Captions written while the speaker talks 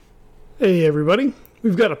Hey everybody,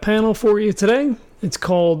 we've got a panel for you today. It's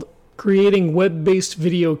called Creating Web-Based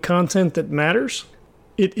Video Content That Matters.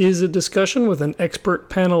 It is a discussion with an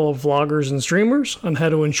expert panel of vloggers and streamers on how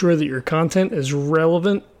to ensure that your content is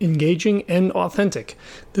relevant, engaging, and authentic.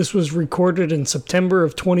 This was recorded in September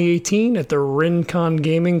of 2018 at the Rincon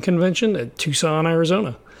Gaming Convention at Tucson,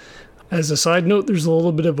 Arizona. As a side note, there's a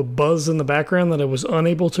little bit of a buzz in the background that I was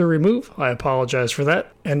unable to remove. I apologize for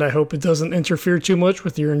that, and I hope it doesn't interfere too much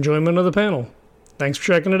with your enjoyment of the panel. Thanks for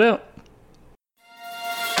checking it out.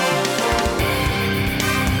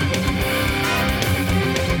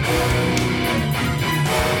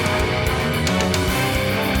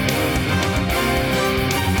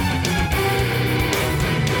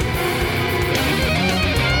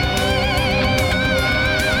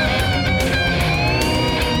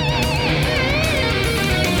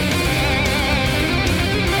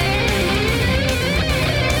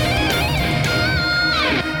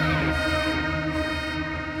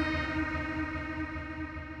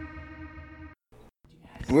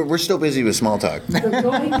 We're still busy with small talk. So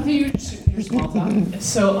going to your small talk.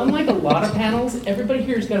 So unlike a lot of panels, everybody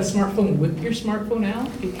here has got a smartphone. Whip your smartphone out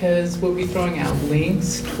because we'll be throwing out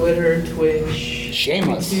links, Twitter, Twitch,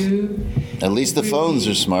 Shameless. YouTube. At least the phones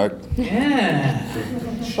are smart. Yeah.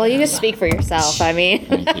 Well, you can speak for yourself. I mean,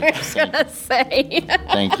 I was going to say.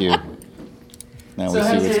 Thank you. Now So we'll see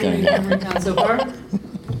how's what's going everything on. coming down so far?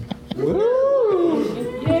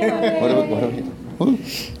 What are we? Woo.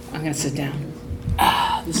 I'm going to sit down.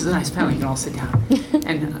 This is a nice panel. You can all sit down.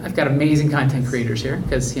 And I've got amazing content creators here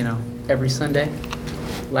because, every Sunday,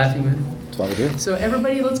 Laughing Moon. That's what we do. So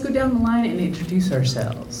everybody, let's go down the line and introduce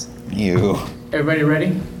ourselves. You. Everybody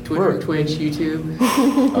ready? Twitter, Twitch, YouTube.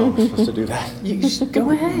 Oh, we're supposed to do that.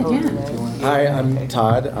 Go ahead, yeah. Hi, I'm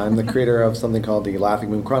Todd. I'm the creator of something called the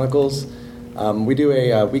Laughing Moon Chronicles. We do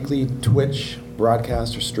a weekly Twitch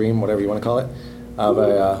broadcast or stream, whatever you want to call it, of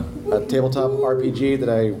a tabletop RPG that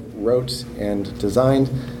I wrote and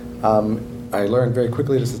designed. I learned very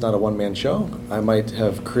quickly this is not a one-man show. I might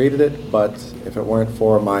have created it, but if it weren't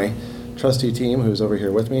for my trusty team who's over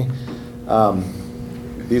here with me,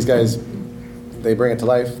 these guys, they bring it to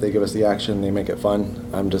life. They give us the action. They make it fun.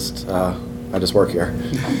 I just work here.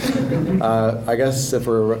 I guess if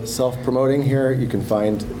we're self-promoting here, you can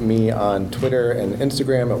find me on Twitter and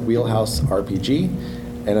Instagram at Wheelhouse RPG,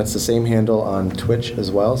 and it's the same handle on Twitch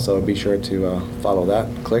as well. So be sure to follow that.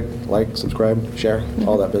 Click, like, subscribe, share,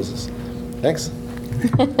 all that business. Thanks.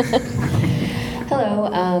 Hello,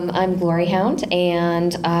 I'm Glory Hound,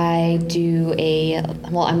 and I'm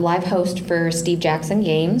live host for Steve Jackson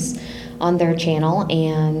Games on their channel,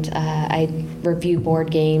 and I review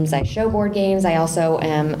board games, I show board games. I also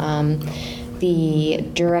am the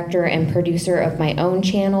director and producer of my own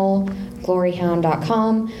channel,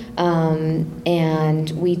 gloryhound.com,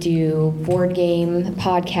 and we do board game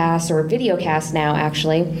podcasts, or videocasts now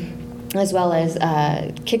actually, as well as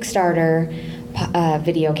Kickstarter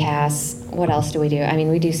videocasts. What else do we do? I mean,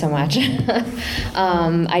 we do so much.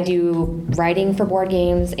 I do writing for board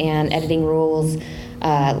games and editing rules,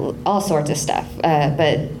 all sorts of stuff.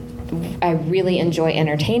 But I really enjoy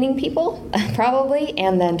entertaining people, probably,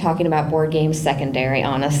 and then talking about board games secondary,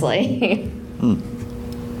 honestly.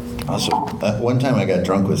 Awesome. One time I got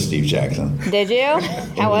drunk with Steve Jackson. Did you?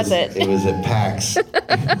 How was it? It was at PAX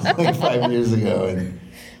like 5 years ago. And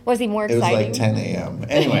was he more it was exciting? like 10 a.m.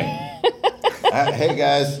 Anyway. Hey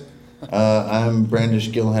guys. I'm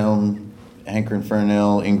Brandish Gilhelm, Hanker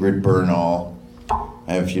Fernell, Ingrid Bernal.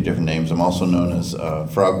 I have a few different names. I'm also known as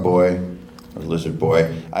Frog Boy or Lizard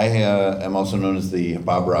Boy. I am also known as the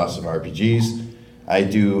Bob Ross of RPGs. I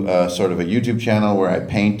do sort of a YouTube channel where I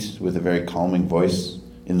paint with a very calming voice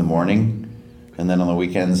in the morning, and then on the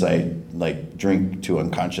weekends I drink to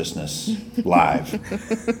unconsciousness live.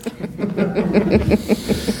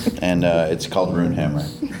 And it's called Runehammer.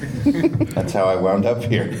 That's how I wound up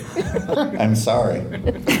here. I'm sorry.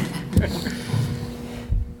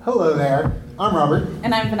 Hello there, I'm Robert.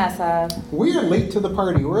 And I'm Vanessa. We are late to the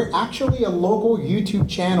party. We're actually a local YouTube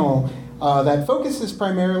channel that focuses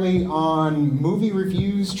primarily on movie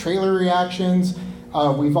reviews, trailer reactions.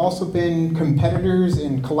 We've also been competitors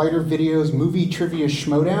in Collider Video's Movie Trivia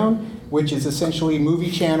Schmodown, which is essentially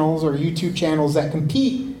movie channels or YouTube channels that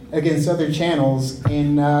compete against other channels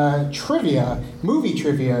in trivia, movie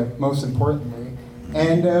trivia, most importantly.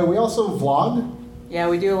 And we also vlog. Yeah,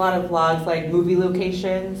 we do a lot of vlogs, like movie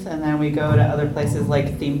locations, and then we go to other places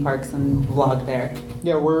like theme parks and vlog there.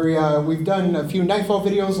 Yeah, we've done a few Nightfall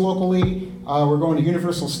videos locally. We're going to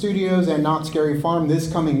Universal Studios and Knott's Scary Farm this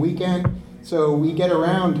coming weekend. So we get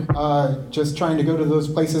around just trying to go to those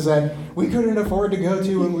places that we couldn't afford to go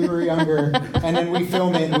to when we were younger, and then we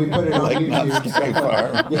film it and we put it on Like YouTube. Not Scary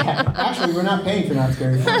Farm. Yeah, actually, we're not paying for Not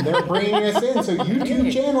Scary Farm. They're bringing us in, so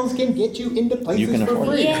YouTube channels can get you into places can for afford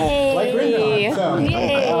free. it. Yay! Like Rincon. So,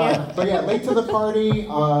 Yay! but yeah, late to the party.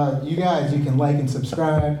 You guys, you can like and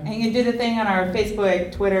subscribe. And you can do the thing on our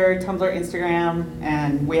Facebook, Twitter, Tumblr, Instagram,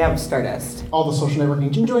 and we have Stardust. All the social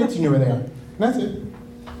networking gin joints, you know where they are. And that's it.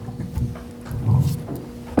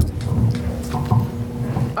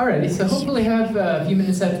 Alrighty, so hopefully have a few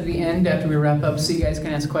minutes after the end, after we wrap up, so you guys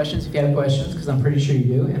can ask questions if you have questions, because I'm pretty sure you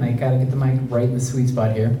do, and I gotta get the mic right in the sweet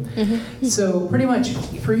spot here. So pretty much,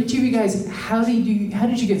 for each of you guys, how did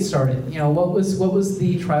you get started? You know, what was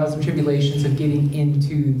the trials and tribulations of getting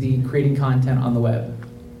into the creating content on the web?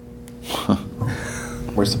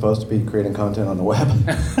 We're supposed to be creating content on the web.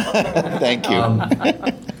 Thank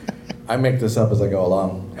you. I make this up as I go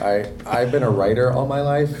along. I've been a writer all my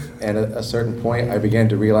life, and at a certain point I began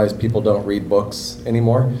to realize people don't read books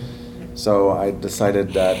anymore. So I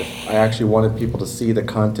decided that if I actually wanted people to see the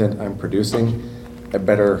content I'm producing, I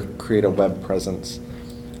better create a web presence.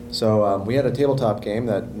 So we had a tabletop game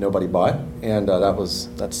that nobody bought, and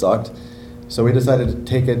that sucked. So we decided to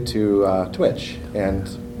take it to Twitch, and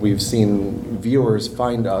we've seen viewers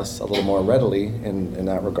find us a little more readily in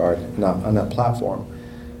that regard, on that platform.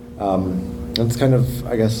 That's kind of,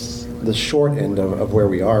 I guess, the short end of where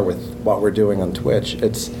we are with what we're doing on Twitch.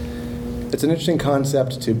 It's an interesting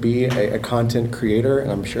concept to be a content creator,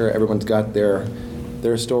 and I'm sure everyone's got their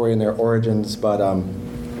story and their origins, but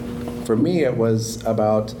for me it was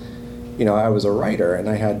about, I was a writer and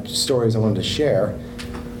I had stories I wanted to share,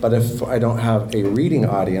 but if I don't have a reading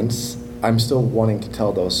audience, I'm still wanting to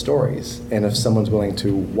tell those stories. And if someone's willing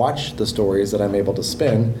to watch the stories that I'm able to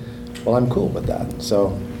spin, well, I'm cool with that.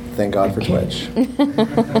 So thank God for Twitch.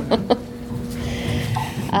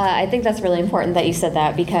 I think that's really important that you said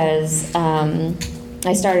that, because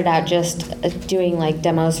I started out just doing like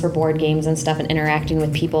demos for board games and stuff and interacting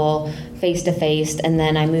with people face to face, and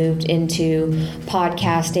then I moved into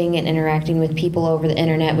podcasting and interacting with people over the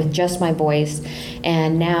internet with just my voice,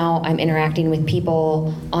 and now I'm interacting with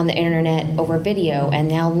people on the internet over video and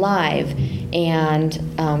now live. And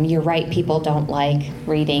you're right, people don't like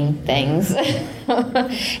reading things.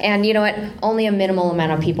 And you know what? Only a minimal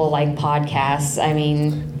amount of people like podcasts. I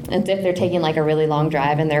mean, it's if they're taking like a really long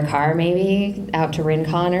drive in their car, maybe out to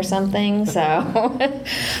Rincon or something. So,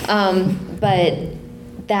 but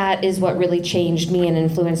that is what really changed me and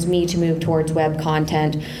influenced me to move towards web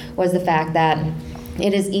content, was the fact that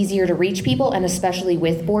it is easier to reach people, and especially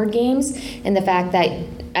with board games, and the fact that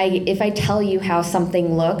if I tell you how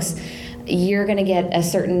something looks, you're going to get a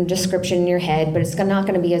certain description in your head, but it's not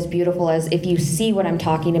going to be as beautiful as if you see what I'm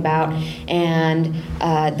talking about, and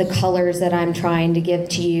the colors that I'm trying to give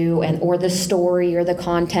to you, or the story or the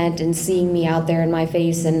content, and seeing me out there in my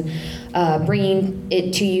face, and bringing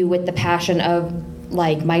it to you with the passion of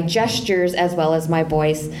like my gestures as well as my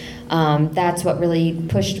voice. That's what really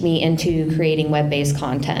pushed me into creating web-based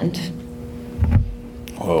content.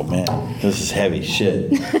 Oh man, this is heavy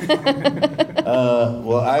shit.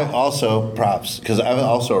 Well, I also props, because I'm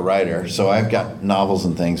also a writer, so I've got novels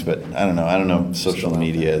and things, but I don't know, social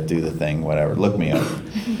media, do the thing, whatever, look me up.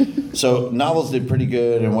 So novels did pretty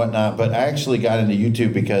good and whatnot, but I actually got into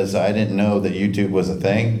YouTube because I didn't know that YouTube was a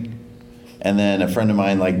thing. And then a friend of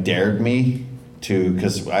mine like dared me to,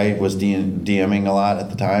 because I was DMing a lot at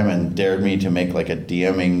the time, and dared me to make like a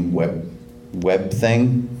DMing web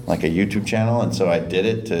thing, like a YouTube channel, and so I did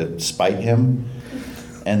it to spite him.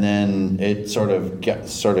 And then it sort of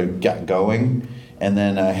got going. And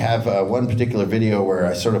then I have one particular video where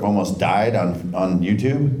I sort of almost died on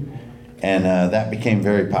YouTube, and that became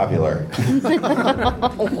very popular.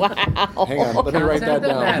 Wow. Hang on, let me write that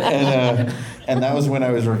down. And that was when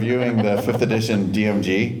I was reviewing the 5th edition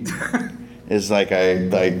DMG. It's like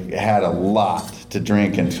I had a lot to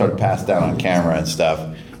drink and sort of pass down on camera and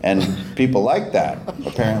stuff. And people like that,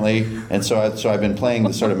 apparently. And so I've been playing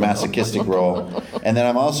the sort of masochistic role. And then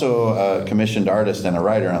I'm also a commissioned artist and a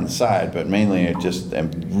writer on the side, but mainly I just am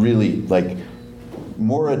really, like,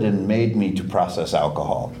 Moradin made me to process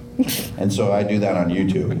alcohol. And so I do that on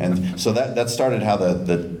YouTube. And so that started how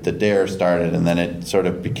the dare started, and then it sort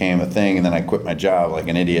of became a thing, and then I quit my job like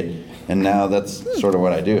an idiot. And now that's sort of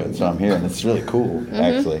what I do, and so I'm here, and it's really cool,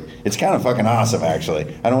 actually. It's kind of fucking awesome,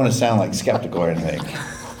 actually. I don't want to sound like skeptical or anything.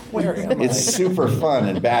 It's super fun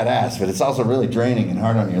and badass, but it's also really draining and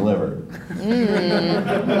hard on your liver.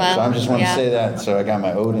 Well, So I just want to say that. So I got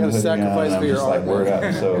my Odin You gotta hoodie on, sacrifice and I'm for your just like art. word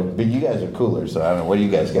up. So, but you guys are cooler. So I don't know. What do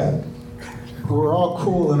you guys got? We're all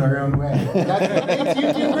cool in our own way. That's what makes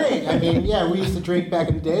YouTube great. I mean, yeah, we used to drink back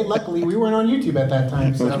in the day. Luckily, we weren't on YouTube at that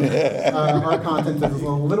time, so our content is a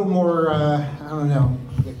little more, I don't know,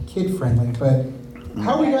 kid-friendly. But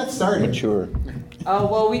how we got started? Mature. Oh,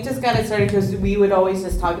 well, we just got it started because we would always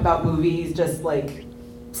just talk about movies, just like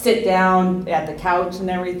sit down at the couch and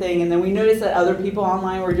everything. And then we noticed that other people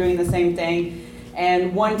online were doing the same thing.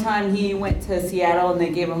 And one time he went to Seattle and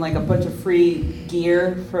they gave him like a bunch of free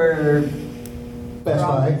gear for Best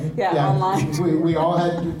Buy. Yeah, online. We all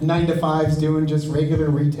had 9-to-5s doing just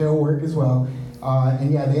regular retail work as well.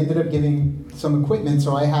 And yeah, they ended up giving some equipment,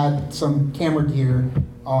 so I had some camera gear.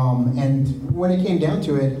 And when it came down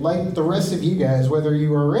to it, like the rest of you guys, whether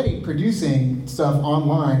you are already producing stuff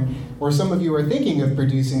online or some of you are thinking of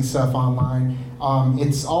producing stuff online,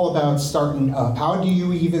 it's all about starting up. How do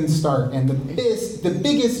you even start? And the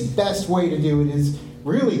biggest, best way to do it is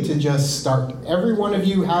really to just start. Every one of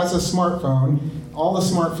you has a smartphone. All the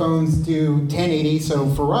smartphones do 1080, so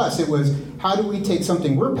for us it was, how do we take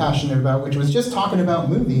something we're passionate about, which was just talking about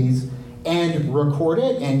movies, and record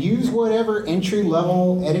it and use whatever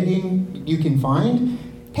entry-level editing you can find,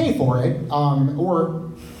 pay for it,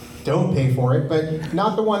 or don't pay for it, but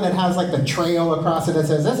not the one that has like the trail across it that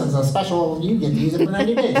says, this is a special, you get to use it for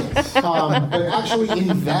 90 days. But actually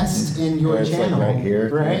invest in your channel. Like right here.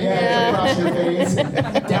 Right? Yeah, across your face.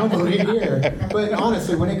 Download it here. But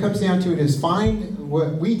honestly, when it comes down to it, is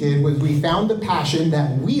what we did was we found the passion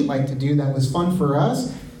that we like to do that was fun for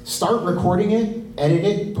us, start recording it, edit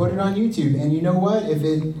it, put it on YouTube. And you know what? If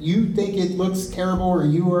you think it looks terrible or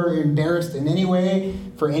you are embarrassed in any way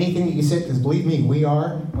for anything that you said, because believe me, we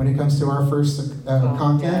are when it comes to our first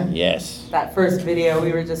content. Yes. That first video,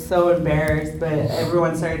 we were just so embarrassed, but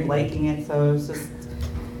everyone started liking it, so it was just,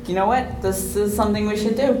 you know what? This is something we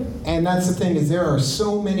should do. And that's the thing, is there are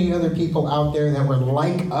so many other people out there that were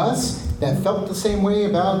like us, that felt the same way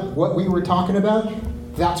about what we were talking about.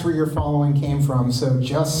 That's where your following came from. So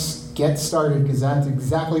just get started, because that's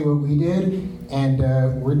exactly what we did, and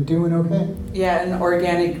we're doing okay. Yeah, and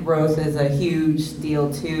organic growth is a huge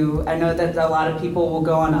deal too. I know that a lot of people will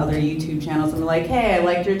go on other YouTube channels and be like, hey, I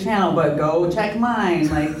liked your channel, but go check mine.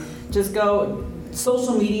 Like, just go.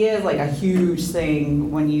 Social media is like a huge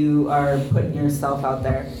thing when you are putting yourself out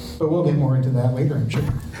there. But we'll get more into that later, I'm sure.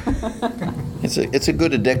 It's a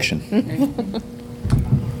good addiction.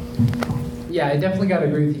 Yeah, I definitely got to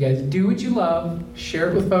agree with you guys. Do what you love, share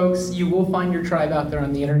it with folks. You will find your tribe out there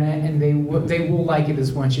on the internet, and they will like it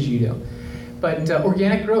as much as you do. But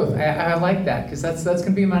organic growth, I like that, because that's going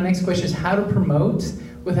to be my next question, is how to promote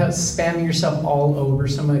without spamming yourself all over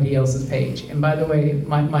somebody else's page. And by the way,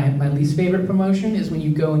 my least favorite promotion is when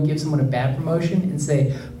you go and give someone a bad promotion and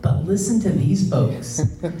say, but listen to these folks.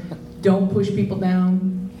 Don't push people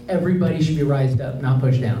down. Everybody should be rised up, not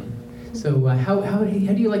pushed down. So how do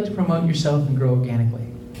you like to promote yourself and grow organically?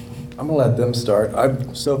 I'm gonna let them start.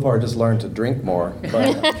 I've so far just learned to drink more, but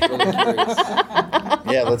I'm really curious.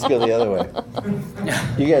 Yeah, let's go the other way.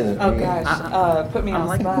 You guys. Oh gosh, put me on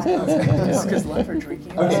the spot. It's because love for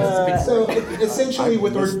drinking. Okay, so essentially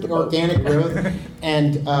with organic growth,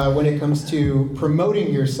 and when it comes to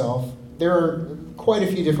promoting yourself, there are quite a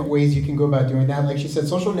few different ways you can go about doing that. Like she said,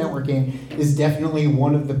 social networking is definitely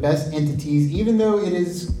one of the best entities, even though it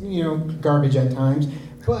is, garbage at times.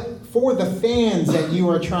 But for the fans that you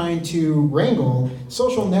are trying to wrangle,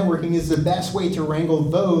 social networking is the best way to wrangle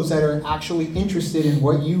those that are actually interested in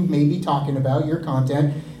what you may be talking about, your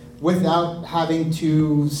content, without having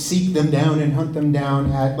to seek them down and hunt them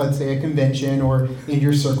down at, let's say, a convention or in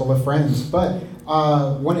your circle of friends. But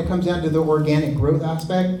when it comes down to the organic growth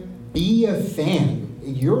aspect, be a fan.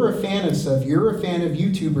 You're a fan of stuff. You're a fan of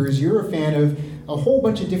YouTubers. You're a fan of a whole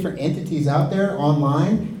bunch of different entities out there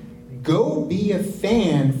online. Go be a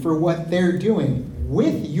fan for what they're doing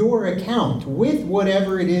with your account, with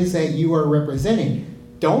whatever it is that you are representing.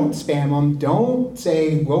 Don't spam them. Don't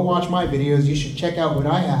say, go watch my videos. You should check out what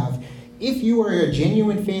I have. If you are a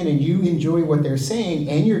genuine fan and you enjoy what they're saying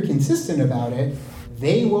and you're consistent about it,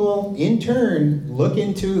 they will in turn look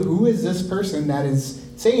into who is this person that is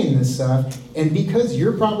saying this stuff. And because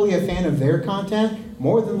you're probably a fan of their content,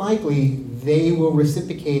 more than likely they will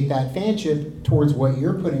reciprocate that fanship towards what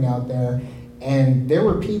you're putting out there. And there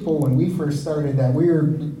were people when we first started that we were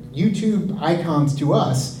YouTube icons to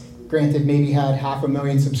us, granted maybe had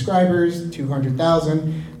 500,000 subscribers,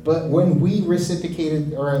 200,000, but when we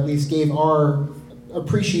reciprocated, or at least gave our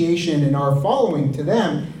appreciation and our following to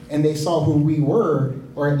them, and they saw who we were,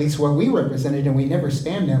 or at least what we represented, and we never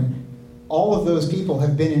spammed them, all of those people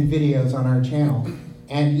have been in videos on our channel.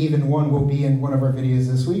 and even one will be in one of our videos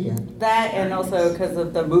this weekend. That, and also because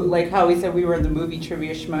of the like how we said we were in the movie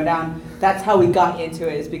trivia schmodown. That's how we got into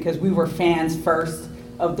it, is because we were fans first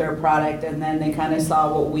of their product, and then they kind of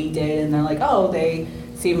saw what we did, and they're like, oh, they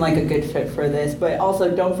seem like a good fit for this. But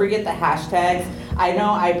also, don't forget the hashtags. I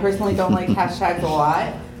know I personally don't like hashtags a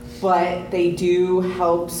lot, but they do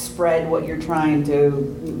help spread what you're trying to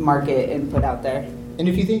market and put out there. And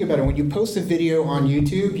if you think about it, when you post a video on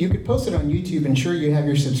YouTube, you could post it on YouTube and sure you have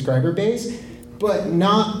your subscriber base, but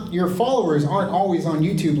not your followers aren't always on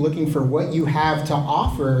YouTube looking for what you have to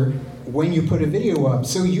offer when you put a video up.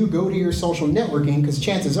 So you go to your social networking, because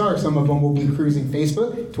chances are some of them will be cruising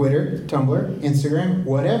Facebook, Twitter, Tumblr, Instagram,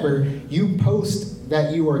 whatever. You post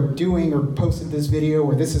that you are doing or posted this video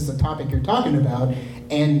or this is the topic you're talking about,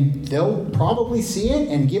 and they'll probably see it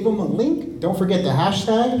and give them a link. Don't forget the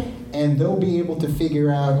hashtag, and they'll be able to figure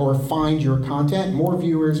out or find your content, more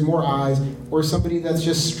viewers, more eyes, or somebody that's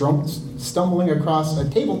just stumbling across a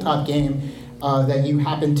tabletop game that you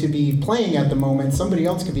happen to be playing at the moment. Somebody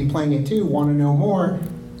else could be playing it too, want to know more.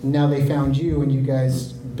 Now they found you, and you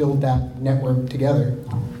guys build that network together.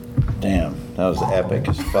 Damn, that was epic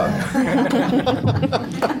as fuck.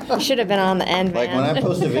 You should have been on the end, Like man. when I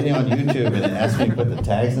post a video on YouTube and it asks me to put the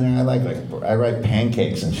tags in there, I write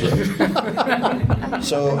pancakes and shit.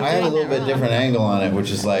 So I have a little bit different angle on it, which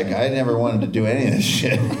is like I never wanted to do any of this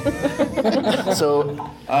shit.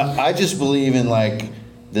 So I just believe in like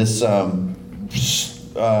this. What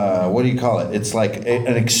do you call it? It's like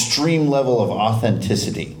an extreme level of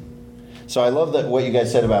authenticity. So I love that what you guys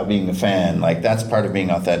said about being a fan. Like that's part of being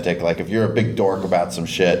authentic. Like if you're a big dork about some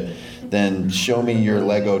shit, then show me your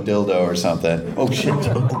Lego dildo or something. Oh shit!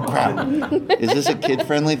 Oh crap! Is this a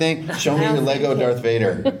kid-friendly thing? Show me your Lego Darth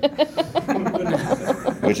Vader,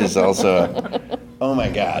 which is also. Oh my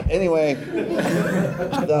God. Anyway,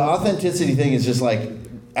 the authenticity thing is just like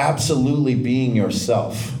absolutely being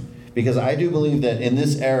yourself. Because I do believe that in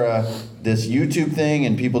this era, this YouTube thing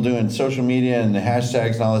and people doing social media and the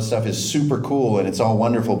hashtags and all this stuff is super cool, and it's all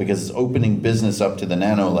wonderful because it's opening business up to the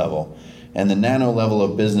nano level. And the nano level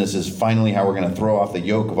of business is finally how we're going to throw off the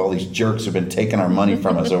yoke of all these jerks who've been taking our money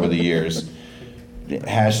from us over the years.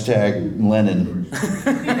 Hashtag Lennon.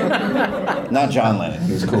 Not John Lennon,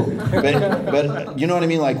 he was cool. But you know what I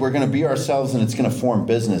mean? Like we're going to be ourselves and it's going to form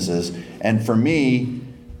businesses. And for me,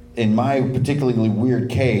 in my particularly weird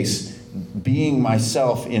case, being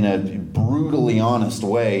myself in a brutally honest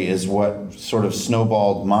way is what sort of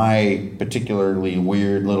snowballed my particularly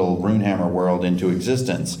weird little Runehammer world into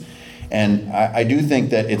existence. And I do think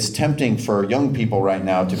that it's tempting for young people right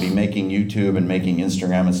now to be making YouTube and making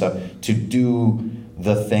Instagram and stuff to do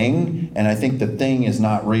the thing. And I think the thing is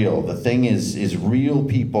not real. The thing is real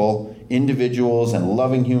people, individuals, and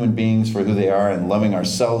loving human beings for who they are and loving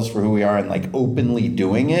ourselves for who we are, and like openly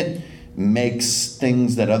doing it makes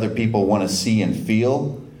things that other people want to see and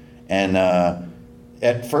feel. And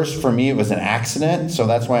at first for me it was an accident, so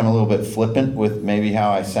that's why I'm a little bit flippant with maybe how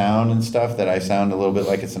I sound and stuff, that I sound a little bit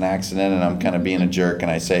like it's an accident and I'm kind of being a jerk and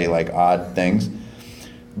I say like odd things.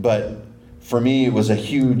 But for me it was a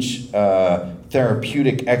huge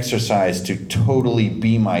therapeutic exercise to totally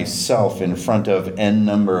be myself in front of n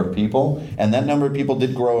number of people, and that number of people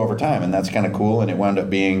did grow over time, and that's kind of cool, and it wound up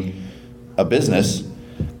being a business.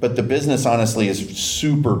 But the business honestly is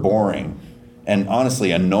super boring and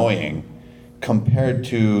honestly annoying compared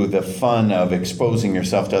to the fun of exposing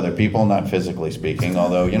yourself to other people, not physically speaking,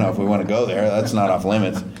 although, you know, if we want to go there, that's not off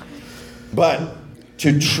limits. But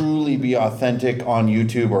to truly be authentic on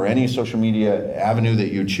YouTube or any social media avenue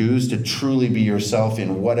that you choose, to truly be yourself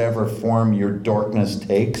in whatever form your dorkness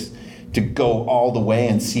takes, to go all the way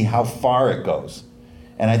and see how far it goes.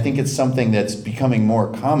 And I think it's something that's becoming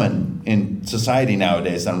more common in society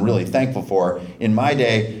nowadays that I'm really thankful for. In my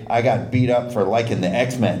day, I got beat up for liking the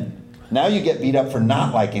X-Men. Now you get beat up for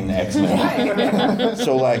not liking the X-Men.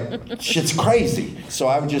 So like, shit's crazy. So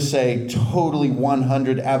I would just say totally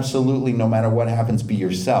 100, absolutely, no matter what happens, be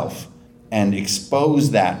yourself. And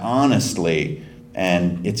expose that honestly,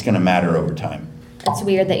 and it's gonna matter over time. It's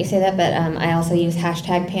weird that you say that, but I also use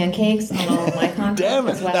hashtag pancakes on all of my content. Damn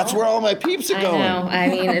it, as well. that's where all my peeps are going. I know, I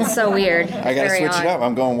mean, it's so weird. I gotta switch it up,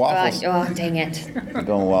 I'm going waffles. Oh, dang it. I'm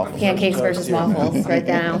going waffles. Pancakes versus waffles, right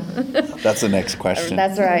now. That's the next question.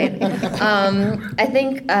 That's right. I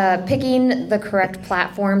think picking the correct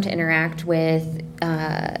platform to interact with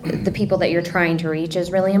the people that you're trying to reach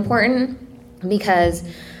is really important, because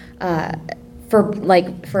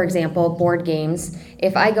for example, board games.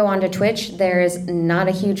 If I go onto Twitch, there is not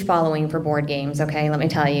a huge following for board games, okay? Let me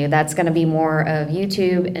tell you. That's going to be more of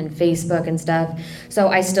YouTube and Facebook and stuff. So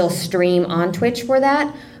I still stream on Twitch for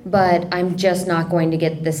that, but I'm just not going to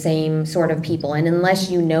get the same sort of people. And unless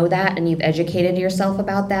you know that and you've educated yourself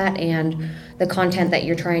about that and the content that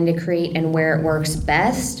you're trying to create and where it works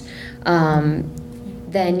best,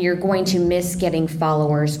 then you're going to miss getting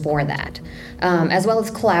followers for that. As well as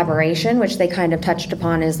collaboration, which they kind of touched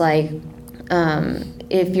upon, is like,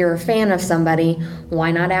 if you're a fan of somebody,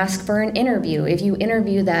 why not ask for an interview? If you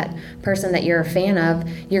interview that person that you're a fan of,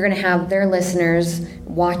 you're going to have their listeners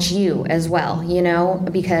watch you as well, you know,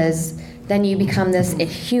 because then you become this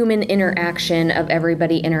human interaction of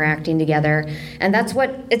everybody interacting together. And that's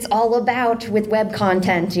what it's all about with web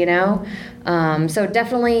content, you know? So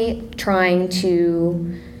definitely trying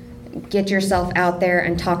to get yourself out there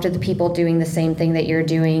and talk to the people doing the same thing that you're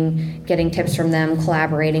doing, getting tips from them,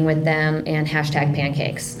 collaborating with them, and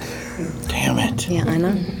 #pancakes. Damn it. Yeah, I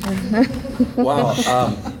know.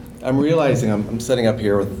 Wow. I'm realizing I'm sitting up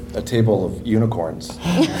here with a table of unicorns.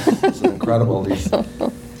 This is incredible.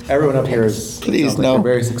 Everyone up here is Please, sounds like no. they're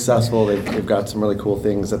very successful. They've got some really cool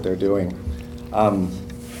things that they're doing.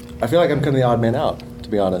 I feel like I'm kind of the odd man out, to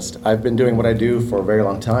be honest. I've been doing what I do for a very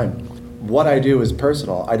long time. What I do is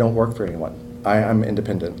personal. I don't work for anyone. I'm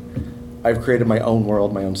independent. I've created my own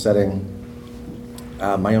world, my own setting,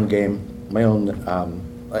 my own game, my own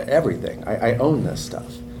everything. I own this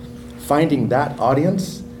stuff. Finding that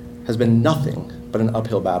audience has been nothing but an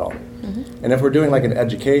uphill battle. Mm-hmm. And if we're doing like an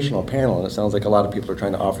educational panel, and it sounds like a lot of people are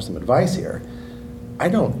trying to offer some advice here, I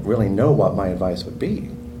don't really know what my advice would be,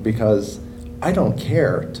 because I don't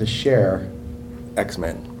care to share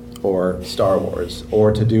X-Men or Star Wars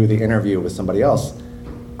or to do the interview with somebody else.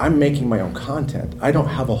 I'm making my own content. I don't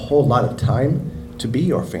have a whole lot of time to be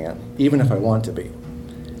your fan, even if I want to be.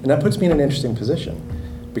 And that puts me in an interesting position,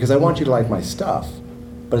 because I want you to like my stuff,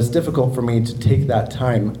 but it's difficult for me to take that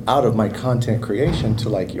time out of my content creation to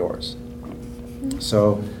like yours.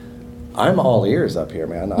 So I'm all ears up here,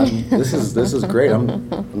 man. This is great.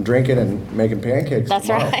 I'm drinking and making pancakes. That's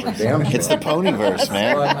tomorrow right. for damn sure. It's the Ponyverse,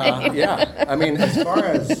 man. But, yeah, I mean, as far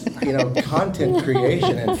as, content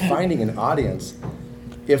creation and finding an audience,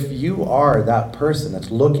 if you are that person that's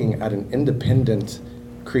looking at an independent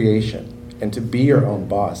creation and to be your own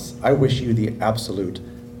boss, I wish you the absolute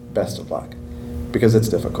best of luck, because it's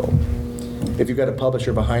difficult. If you've got a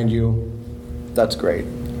publisher behind you, that's great.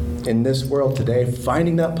 In this world today,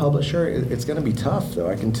 finding that publisher, it's going to be tough, though.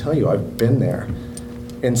 I can tell you, I've been there.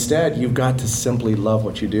 Instead, you've got to simply love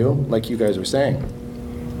what you do, like you guys were saying,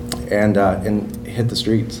 and hit the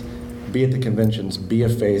streets. Be at the conventions, be a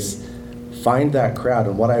face, find that crowd.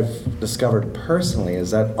 And what I've discovered personally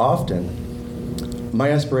is that often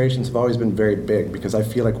my aspirations have always been very big, because I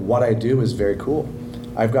feel like what I do is very cool.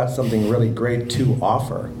 I've got something really great to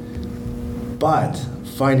offer. But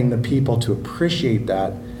finding the people to appreciate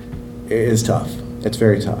that is tough. It's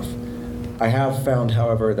very tough. I have found,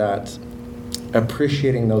 however, that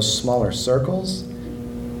appreciating those smaller circles,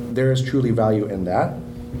 there is truly value in that.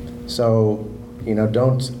 So,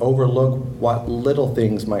 don't overlook what little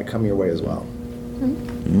things might come your way as well.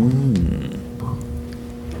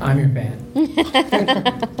 I'm your fan.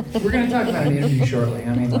 We're going to talk about an interview shortly.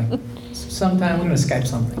 I mean, like, sometime we're going to Skype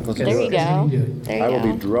something. Let's There you Because we can do go. it. There you I will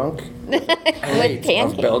go. be drunk With of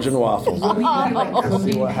pancakes. Belgian waffles. We'll be like See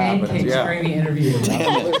cooking what happens. pancakes Yeah. during the interview. Make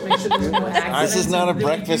sure there's no accidents. This is not a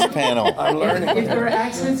breakfast panel. I'm learning. If there are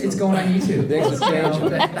accidents, it's going on YouTube. Things are changing.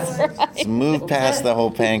 That's- Let's move past the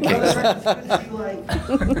whole pancakes.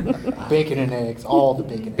 Bacon and eggs, all the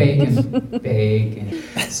bacon. And eggs. Bacon.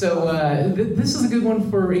 So this is a good one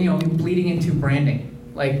for bleeding into branding,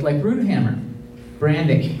 like Roothammer,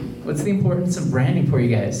 branding. What's the importance of branding for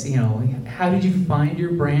you guys? How did you find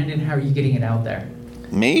your brand and how are you getting it out there?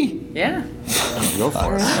 Me? Yeah. Go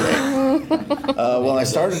for it. Well, I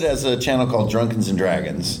started as a channel called Drunkens and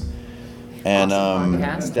Dragons. And Awesome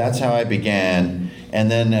podcast. that's how I began. And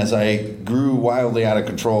then as I grew wildly out of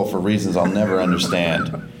control for reasons I'll never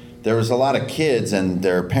understand, there was a lot of kids and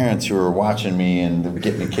their parents who were watching me and they were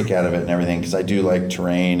getting a kick out of it and everything, because I do like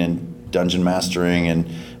terrain and dungeon mastering, and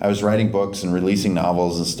I was writing books and releasing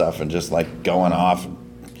novels and stuff and just like going off.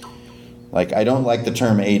 Like, I don't like the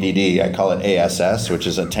term ADD. I call it ASS, which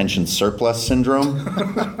is attention surplus syndrome,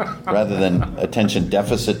 rather than attention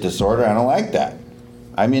deficit disorder. I don't like that.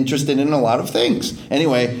 I'm interested in a lot of things.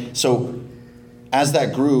 Anyway, so as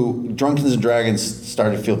that grew, Drunkens and Dragons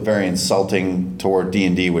started to feel very insulting toward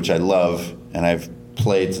D&D, which I love, and I've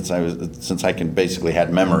played since I can basically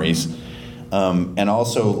had memories. And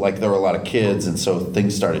also, like, there were a lot of kids, and so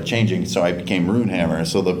things started changing. So I became Runehammer.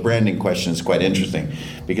 So the branding question is quite interesting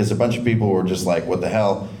because a bunch of people were just like, what the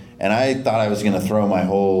hell? And I thought I was going to throw my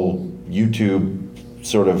whole YouTube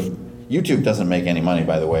YouTube doesn't make any money,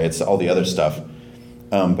 by the way. It's all the other stuff.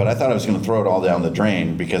 But I thought I was going to throw it all down the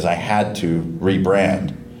drain because I had to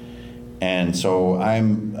rebrand. And so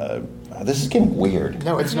this is getting weird.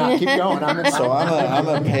 No, it's not. Keep going. So I'm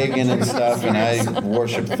a pagan and stuff, and I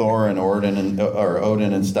worship Thor and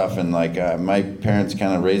Odin and stuff, and like my parents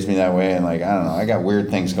kind of raised me that way, and like I don't know, I got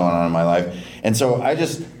weird things going on in my life, and so I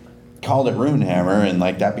just called it Runehammer, and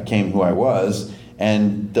like that became who I was,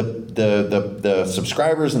 and the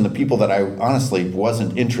subscribers and the people that I honestly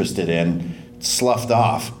wasn't interested in sloughed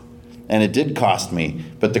off. And it did cost me.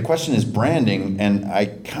 But the question is branding, and I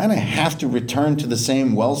kind of have to return to the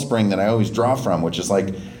same wellspring that I always draw from, which is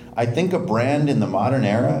like, I think a brand in the modern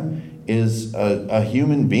era is a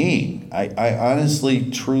human being. I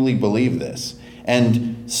honestly, truly believe this.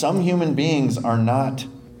 And some human beings are not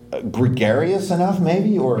gregarious enough,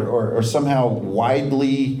 maybe, or somehow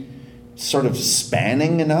widely sort of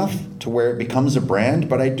spanning enough to where it becomes a brand.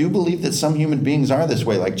 But I do believe that some human beings are this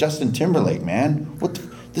way, like Justin Timberlake, man.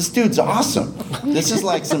 This dude's awesome. This is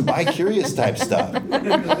like some bi-curious type stuff.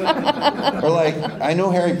 Or like, I know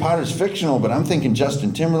Harry Potter's fictional, but I'm thinking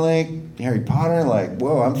Justin Timberlake, Harry Potter, like,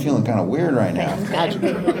 whoa, I'm feeling kind of weird right now.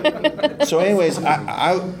 So anyways,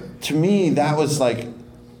 to me, that was like,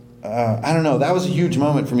 I don't know, that was a huge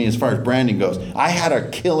moment for me as far as branding goes. I had a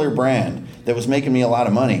killer brand that was making me a lot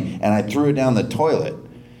of money, and I threw it down the toilet.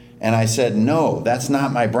 And I said, no, that's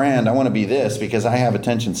not my brand. I want to be this because I have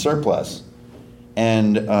attention surplus.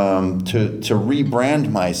 And to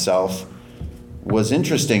rebrand myself was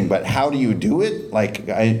interesting, but how do you do it? Like,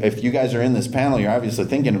 if you guys are in this panel, you're obviously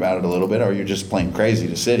thinking about it a little bit, or you're just plain crazy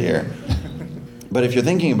to sit here. But if you're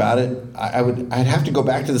thinking about it, I'd have to go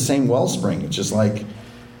back to the same wellspring. It's just like,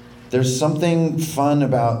 there's something fun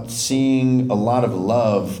about seeing a lot of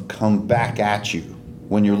love come back at you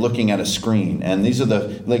when you're looking at a screen. And these are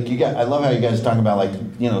I love how you guys talk about, like,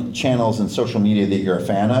 you know, channels and social media that you're a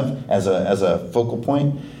fan of as a focal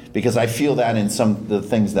point, because I feel that in some of the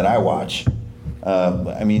things that I watch.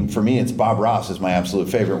 I mean, for me, it's Bob Ross is my absolute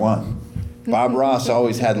favorite one. Bob Ross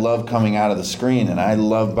always had love coming out of the screen, and I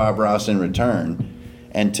love Bob Ross in return.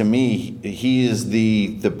 And to me, he is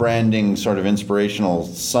the branding sort of inspirational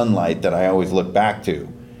sunlight that I always look back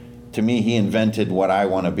to. To me, he invented what I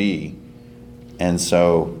want to be. And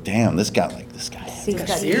so, damn, this guy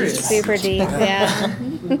super deep, yeah.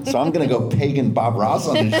 So I'm going to go pagan Bob Ross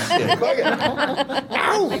on this shit.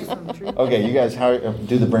 Ow! Okay, you guys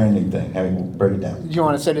do the branding thing. Break it down. Do you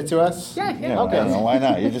want to send it to us? Yeah. Okay. I don't know, why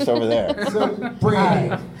not? You're just over there. So,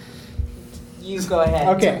 branding. You go ahead.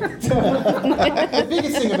 Okay. The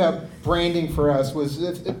biggest thing about branding for us was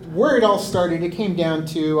where it all started. It came down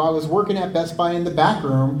to I was working at Best Buy in the back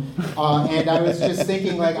room, and I was just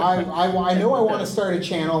thinking, like, I know I want to start a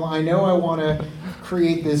channel. I know I want to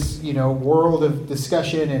create this, you know, world of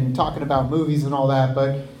discussion and talking about movies and all that.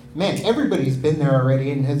 But man, everybody's been there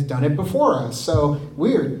already and has done it before us. So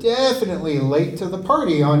we are definitely late to the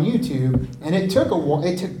party on YouTube, and it took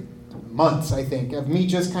months, I think, of me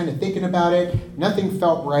just kind of thinking about it. Nothing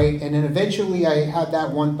felt right. And then eventually I had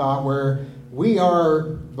that one thought where we are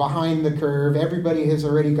behind the curve. Everybody has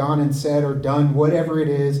already gone and said or done whatever it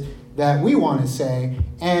is that we want to say.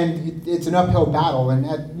 And it's an uphill battle. And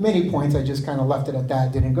at many points, I just kind of left it at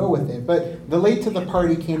that, didn't go with it. But the late to the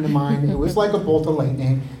party came to mind. It was like a bolt of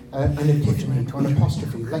lightning. An epiphany to an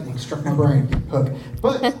apostrophe. Lightning struck my brain. Hook.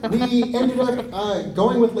 But we ended up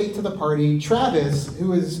going with late to the party. Travis,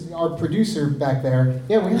 who is our producer back there,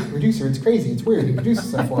 yeah, we have a producer. It's crazy. It's weird. He produces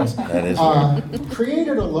stuff for us. That is weird.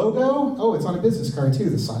 Created a logo. Oh, it's on a business card too,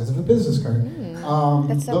 the size of a business card.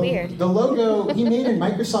 That's so weird. The logo he made in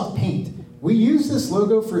Microsoft Paint. We used this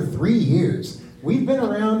logo for 3 years. We've been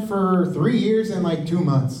around for 3 years and like 2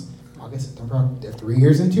 months. August, September, 3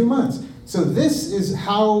 years and 2 months. So this is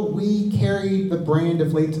how we carry the brand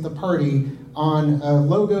of Late to the Party on a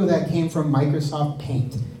logo that came from Microsoft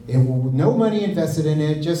Paint. No money invested in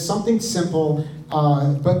it, just something simple,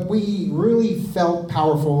 but we really felt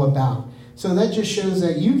powerful about. So that just shows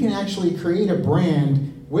that you can actually create a brand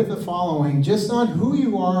with a following just on who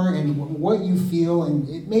you are and what you feel, and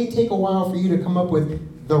it may take a while for you to come up with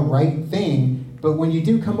the right thing, but when you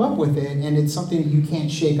do come up with it and it's something that you can't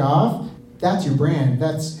shake off, that's your brand.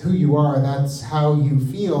 That's who you are. That's how you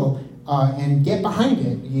feel, and get behind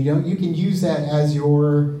it. You can use that as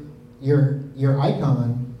your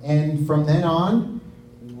icon. And from then on,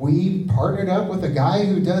 we partnered up with a guy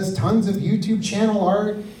who does tons of YouTube channel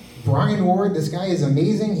art, Brian Ward, this guy is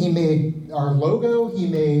amazing. He made our logo. He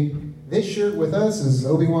made this shirt with us is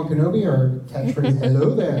Obi-Wan Kenobi, our catchphrase,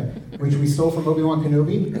 hello there, which we stole from Obi-Wan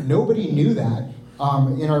Kenobi. Nobody knew that.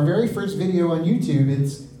 In our very first video on YouTube,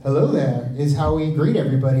 it's hello there is how we greet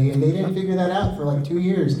everybody, and they didn't figure that out for like 2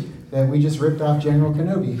 years, that we just ripped off General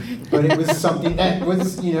Kenobi. But it was something that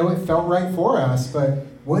was, it felt right for us. But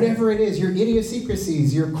whatever it is, your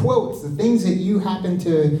idiosyncrasies, your quotes, the things that you happen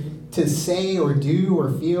to say or do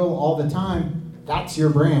or feel all the time, that's your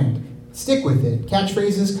brand. Stick with it.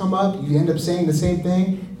 Catchphrases come up, you end up saying the same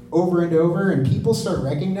thing over and over, and people start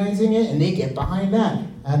recognizing it, and they get behind that.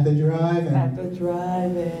 At the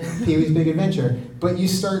drive-in. Pee-wee's Big Adventure. But you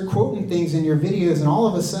start quoting things in your videos, and all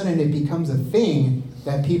of a sudden it becomes a thing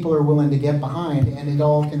that people are willing to get behind, and it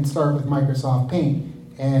all can start with Microsoft Paint.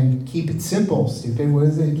 And keep it simple, stupid. What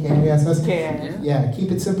is it? KSS? Yeah,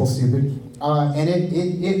 keep it simple, stupid. And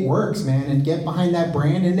it works, man. And get behind that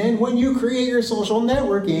brand. And then when you create your social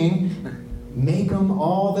networking, make them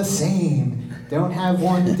all the same. Don't have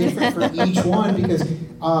one different for each one, because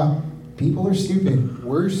people are stupid.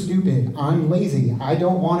 We're stupid. I'm lazy. I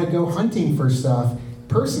don't want to go hunting for stuff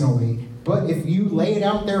personally. But if you lay it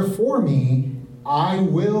out there for me, I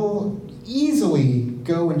will easily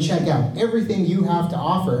go and check out everything you have to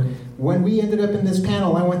offer. When we ended up in this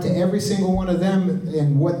panel, I went to every single one of them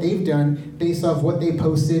and what they've done based off what they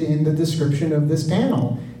posted in the description of this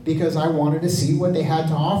panel, because I wanted to see what they had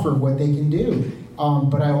to offer, what they can do.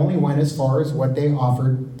 But I only went as far as what they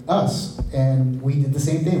offered us. And we did the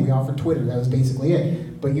same thing. We offered Twitter. That was basically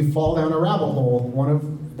it. But you fall down a rabbit hole. One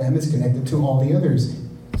of them is connected to all the others.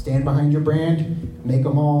 Stand behind your brand. Make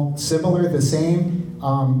them all similar, the same.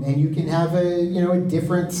 And you can have a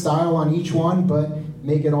different style on each one, but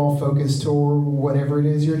make it all focused toward whatever it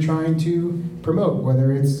is you're trying to promote,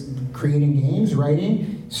 whether it's creating games,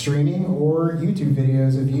 writing, streaming, or YouTube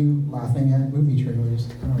videos of you laughing at movie trailers.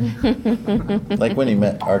 Like when you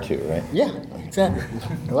met R2, right? Yeah, exactly.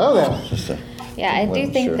 Hello there. Yeah, I do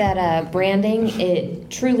think that branding, it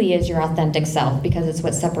truly is your authentic self, because it's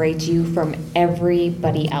what separates you from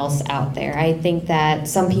everybody else out there. I think that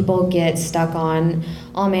some people get stuck on,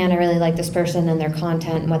 oh man, I really like this person and their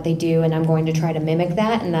content and what they do, and I'm going to try to mimic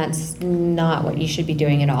that, and that's not what you should be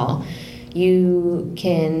doing at all. You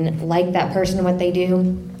can like that person and what they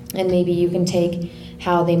do, and maybe you can take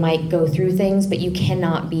how they might go through things, but you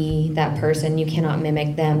cannot be that person. You cannot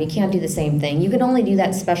mimic them. You can't do the same thing. You can only do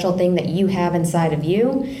that special thing that you have inside of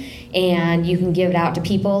you, and you can give it out to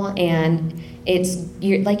people, and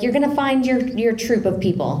you're going to find your troop of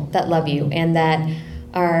people that love you and that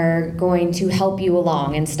are going to help you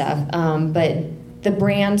along and stuff. But the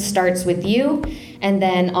brand starts with you, and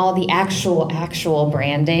then all the actual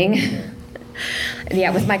branding.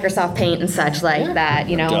 Yeah, with Microsoft Paint and such like that,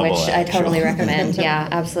 which I totally recommend. Yeah,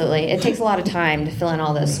 absolutely. It takes a lot of time to fill in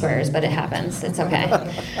all those squares, but it happens. It's okay.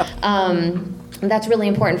 That's really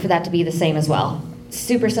important for that to be the same as well.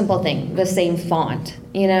 Super simple thing, the same font.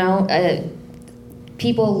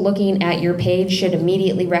 People looking at your page should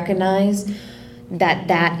immediately recognize that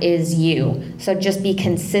that is you. So just be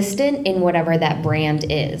consistent in whatever that brand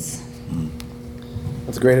is.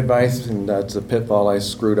 That's great advice, and that's a pitfall I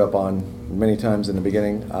screwed up on many times in the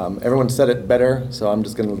beginning. Everyone said it better, so I'm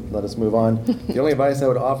just going to let us move on. The only advice I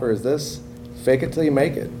would offer is this: fake it till you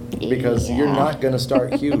make it, because you're not going to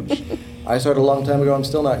start huge. I started a long time ago. I'm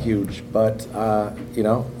still not huge, but I'm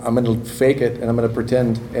going to fake it and I'm going to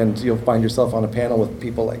pretend, and you'll find yourself on a panel with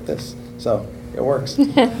people like this. So it works.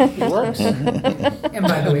 It works. And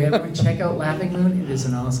by the way, everyone check out Laughing Moon. It is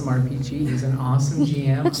an awesome RPG. He's an awesome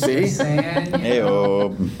GM. See?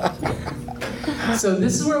 Heyo. So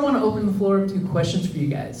this is where I want to open the floor to questions for you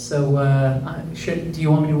guys. So do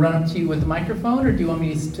you want me to run up to you with the microphone, or do you want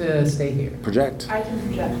me to stay here? Project. I can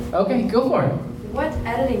project. Okay, go for it. What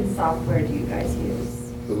editing software do you guys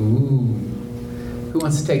use? Ooh. Who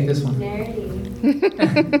wants to take this one? Nerdy.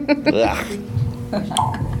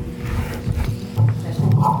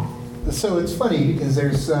 So it's funny because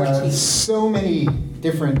there's so many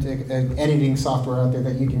different editing software out there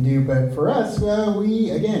that you can do, but for us, we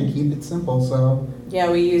again keep it simple. So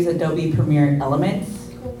yeah, we use Adobe Premiere Elements.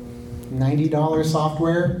 $90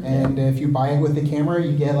 software, and if you buy it with the camera,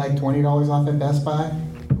 you get like $20 off at Best Buy.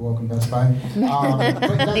 You're welcome, Best Buy. But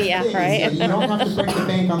that's Yeah, the thing, right. is that you don't have to break the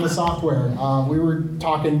bank on the software. We were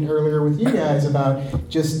talking earlier with you guys about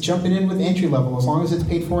just jumping in with entry level, as long as it's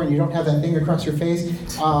paid for and you don't have that thing across your face.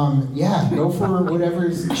 Go for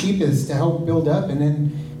whatever's cheapest to help build up, and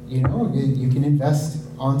then you can invest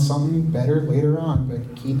on something better later on.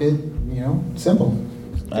 But keep it simple.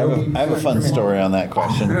 I have a fun story on that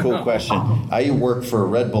question. Cool question. I worked for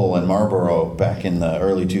Red Bull and Marlboro back in the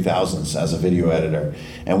early 2000s as a video editor,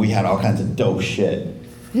 and we had all kinds of dope shit.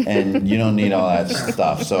 And you don't need all that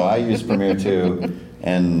stuff. So I use Premiere 2,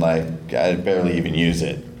 and like I barely even use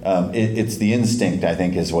it. It's the instinct, I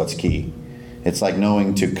think, is what's key. It's like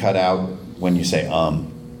knowing to cut out when you say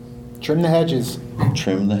Trim the hedges.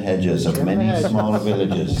 Trim the hedges of many smaller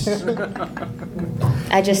villages.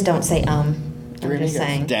 I just don't say I'm just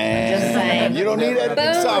saying. Damn. Just saying. You don't need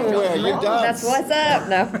editing software. You're done. That's what's up.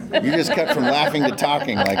 No. You just cut from laughing to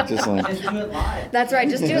talking, like just like Just do it live. That's right.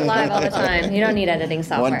 Just do it live all the time. You don't need editing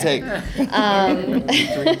software. one take.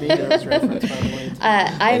 3D, that's reference, by the way.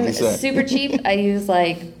 I'm you say. super cheap. I use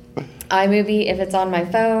like iMovie if it's on my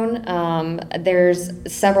phone. There's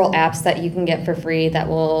several apps that you can get for free that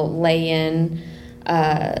will lay in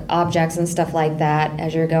objects and stuff like that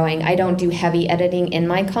as you're going. I don't do heavy editing in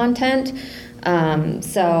my content.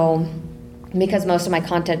 So because most of my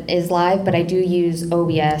content is live, but I do use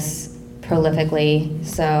OBS prolifically.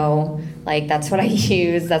 So like that's what I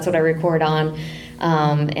use. That's what I record on.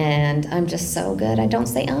 And I'm just so good. I don't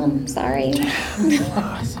say sorry.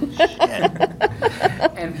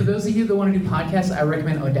 And for those of you that want to do podcasts, I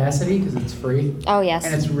recommend Audacity because it's free. Oh, yes.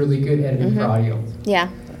 And it's really good editing for audio.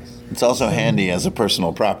 Yeah. It's also handy as a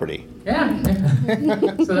personal property. Yeah.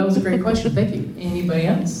 So that was a great question. Thank you. Anybody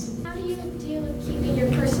else? How do you deal with keeping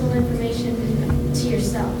your personal information to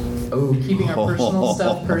yourself? Oh, keeping our personal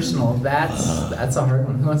stuff personal. That's a hard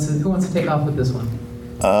one. Who wants to take off with this one?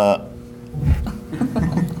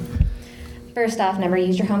 First off, never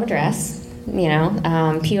use your home address. You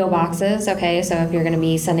know, P.O. boxes, okay, so if you're going to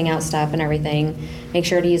be sending out stuff and everything, make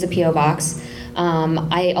sure to use a P.O. box.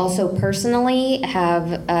 I also personally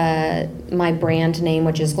have my brand name,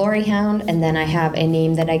 which is Glory Hound, and then I have a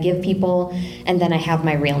name that I give people, and then I have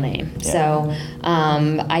my real name. Yeah. So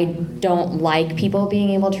I don't like people being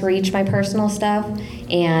able to reach my personal stuff,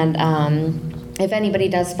 and if anybody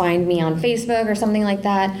does find me on Facebook or something like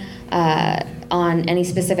that, on any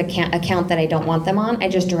specific account that I don't want them on, I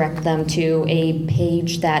just direct them to a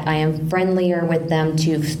page that I am friendlier with them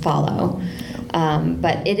to follow.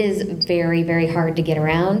 But it is very, very hard to get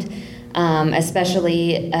around,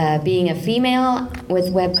 especially being a female with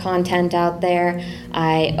web content out there.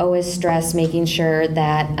 I always stress making sure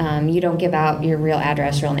that you don't give out your real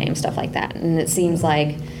address, real name, stuff like that. And it seems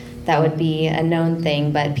like that would be a known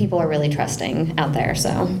thing, but people are really trusting out there,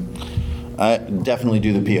 so. I definitely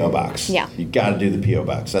do the P.O. box. Yeah. You got to do the P.O.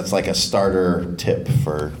 box. That's like a starter tip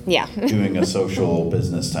for doing a social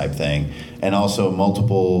business type thing. And also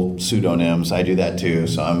multiple pseudonyms. I do that too.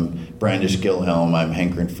 So I'm Brandish Gilhelm, I'm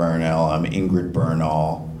Hankrin Fernell, I'm Ingrid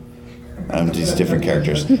Bernal. I'm these different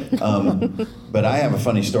characters. But I have a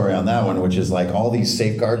funny story on that one, which is like all these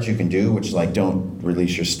safeguards you can do, which like don't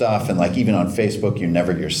release your stuff. And like even on Facebook, you're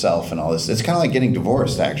never yourself and all this. It's kind of like getting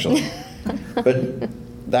divorced, actually. But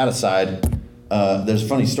that aside, there's a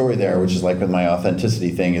funny story there, which is like with my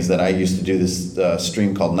authenticity thing, is that I used to do this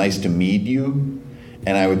stream called Nice to Mead You,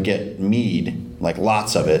 and I would get mead, like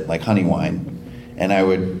lots of it, like honey wine, and I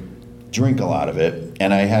would drink a lot of it.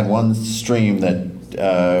 And I had one stream that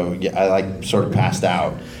I like sort of passed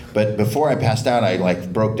out, but before I passed out, I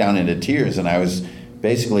like broke down into tears, and I was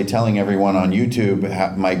basically telling everyone on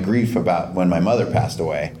YouTube my grief about when my mother passed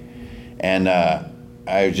away, and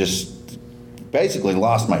I just basically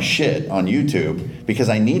lost my shit on YouTube because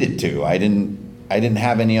I needed to. I didn't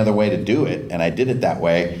have any other way to do it, and I did it that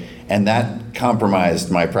way, and that compromised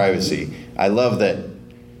my privacy. I love that.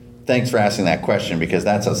 Thanks for asking that question, because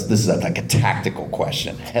this is like a tactical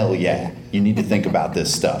question. Hell yeah, you need to think about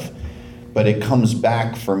this stuff. But it comes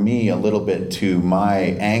back for me a little bit to my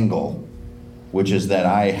angle, which is that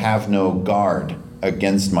I have no guard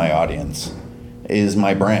against my audience, is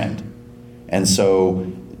my brand. And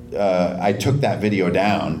so I took that video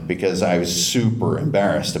down because I was super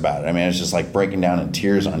embarrassed about it. I mean, I was just like breaking down in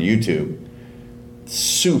tears on YouTube.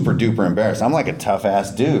 Super duper embarrassed. I'm like a tough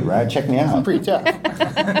ass dude, right? Check me out. Pretty tough.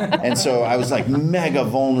 And so I was like mega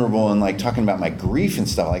vulnerable and like talking about my grief and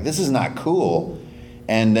stuff. Like, this is not cool.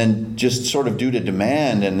 And then just sort of due to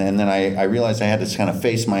demand, and then I realized I had to kind of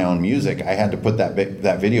face my own music. I had to put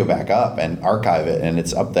that video back up and archive it, and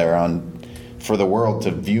it's up there for the world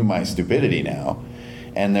to view my stupidity now.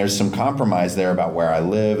 And there's some compromise there about where I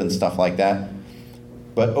live and stuff like that.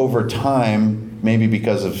 But over time, maybe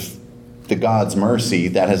because of the God's mercy,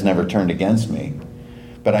 that has never turned against me.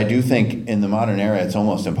 But I do think in the modern era, it's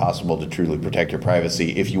almost impossible to truly protect your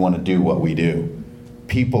privacy if you want to do what we do.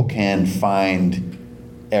 People can find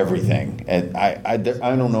everything. And I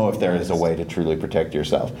don't know if there is a way to truly protect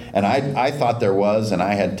yourself. And I thought there was, and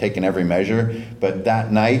I had taken every measure, but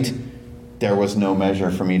that night there was no measure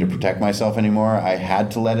for me to protect myself anymore. I had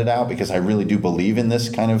to let it out because I really do believe in this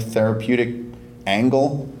kind of therapeutic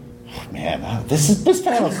angle. Oh, man, this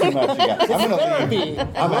panel's too much. I'm gonna leave.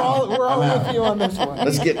 We're all with you on this one.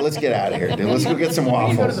 Let's get out of here, dude. Let's go get some You go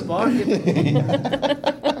to waffles. the bar.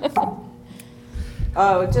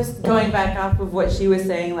 Oh, just going back off of what she was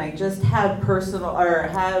saying, like just have personal or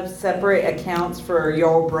have separate accounts for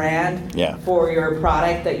your brand, Yeah. for your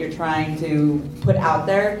product that you're trying to put out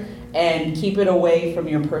there, and keep it away from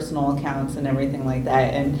your personal accounts and everything like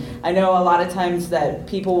that. And I know a lot of times that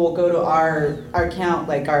people will go to our account,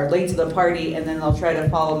 like our late to the party, and then they'll try to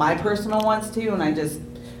follow my personal ones too, and I'll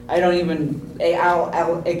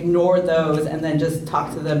ignore those and then just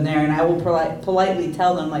talk to them there, and I will politely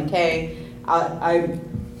tell them like, hey, I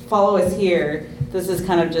follow us here. This is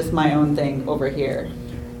kind of just my own thing over here.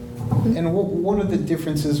 And one of the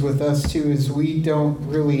differences with us too is we don't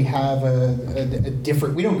really have a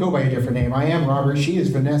different, we don't go by a different name. I am Robert, she is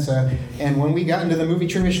Vanessa, and when we got into the movie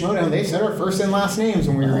Trivia Schmodown, they said our first and last names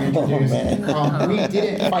when we were introduced. We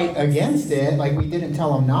didn't fight against it, like we didn't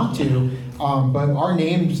tell them not to, but our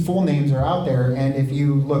names, full names are out there, and if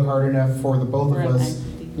you look hard enough for the both of us,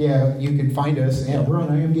 yeah, you can find us. Yeah, we're on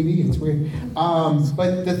IMDb. It's weird.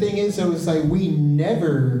 But the thing is, though, is like we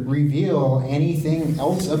never reveal anything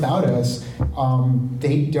else about us.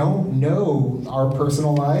 They don't know our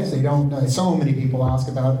personal lives. They don't. So many people ask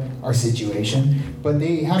about our situation, but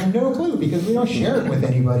they have no clue because we don't share it with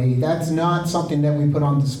anybody. That's not something that we put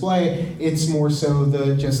on display. It's more so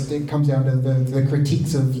it comes down to the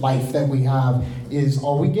critiques of life that we have is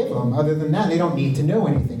all we give them. Other than that, they don't need to know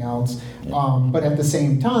anything else. But at the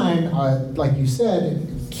same time, like you said,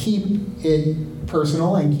 keep it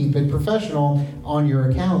personal and keep it professional on your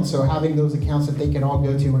account. So having those accounts that they can all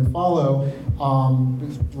go to and follow,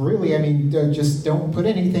 really, I mean, just don't put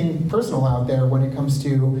anything personal out there when it comes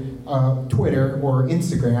to Twitter or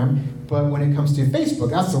Instagram. But when it comes to Facebook,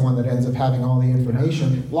 that's the one that ends up having all the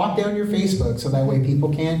information. Lock down your Facebook so that way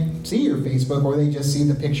people can't see your Facebook, or they just see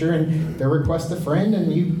the picture and they request a friend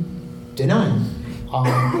and you deny them.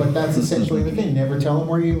 But that's essentially the thing. Never tell them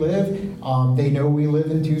where you live. They know we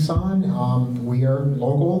live in Tucson. We are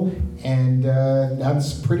local, and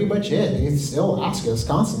that's pretty much it. They still ask us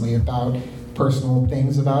constantly about personal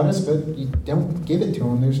things about us, but you don't give it to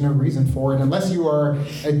them. There's no reason for it, unless you are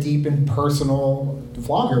a deep and personal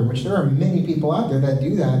vlogger, which there are many people out there that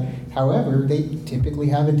do that. However, they typically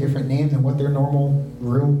have a different name than what their normal,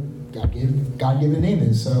 real God-given name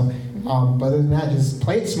is. So, but other than that, just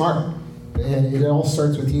play it smart. It all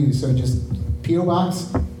starts with you. So just P.O.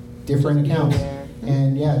 Box, different accounts.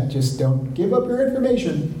 And yeah, just don't give up your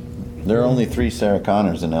information. There are only 3 Sarah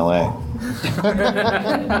Connors in LA.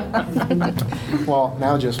 Well,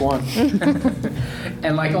 now just one.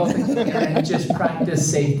 And like all things, and just practice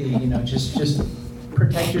safety. Just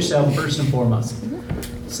protect yourself first and foremost.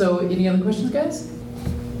 So, any other questions, guys?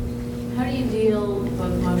 How do you deal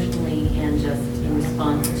both emotionally and just in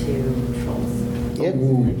response to trolls?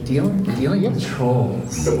 Ooh, dealing with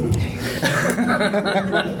trolls.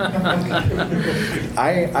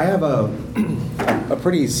 I have a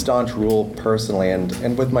pretty staunch rule personally,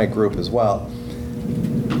 and with my group as well.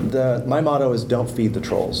 My motto is don't feed the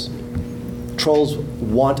trolls. Trolls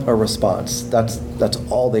want a response. That's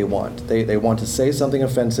all they want. They want to say something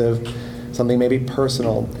offensive, something maybe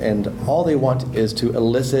personal, and all they want is to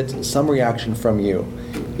elicit some reaction from you.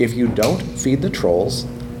 If you don't feed the trolls,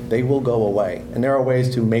 they will go away. And there are ways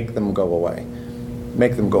to make them go away.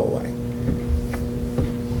 Make them go away.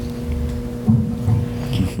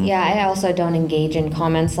 Yeah, I also don't engage in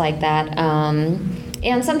comments like that.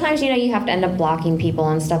 And sometimes, you have to end up blocking people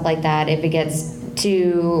and stuff like that if it gets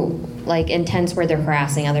too intense where they're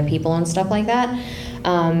harassing other people and stuff like that.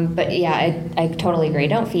 But yeah, I totally agree.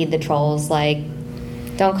 Don't feed the trolls.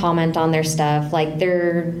 Don't comment on their stuff.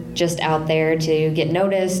 They're just out there to get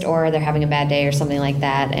noticed, or they're having a bad day or something like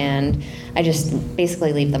that. And I just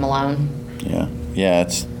basically leave them alone. Yeah,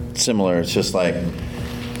 it's similar. It's just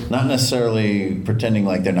not necessarily pretending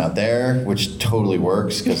like they're not there, which totally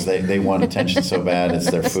works because they want attention so bad,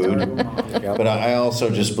 it's their food. But I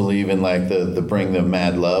also just believe in the bring the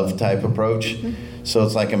mad love type approach. So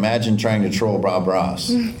it's imagine trying to troll Bob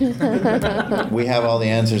Ross. We have all the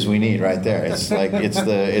answers we need right there. It's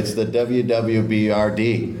the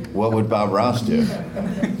WWBRD. What would Bob Ross do?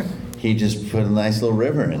 He just put a nice little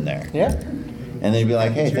river in there. Yeah. And they'd be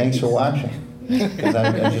like, hey, thanks for watching. Because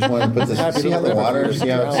I just want to put this. See how the water, see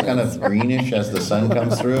how it's kind of greenish as the sun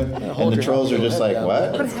comes through it? And the trolls are just like,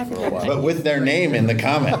 what? But with their name in the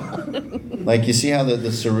comment. Like, you see how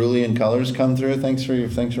the cerulean colors come through? Thanks for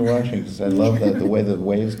watching. 'Cause I love the way the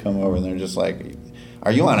waves come over and they're just like,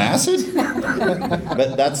 are you on acid?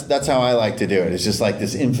 But that's how I like to do it. It's just like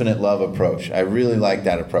this infinite love approach. I really like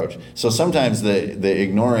that approach. So sometimes the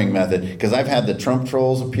ignoring method, because I've had the Trump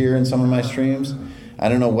trolls appear in some of my streams. I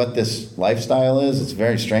don't know what this lifestyle is. It's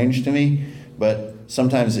very strange to me. But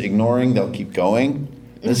sometimes ignoring, they'll keep going.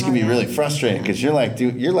 This can be really frustrating because you're like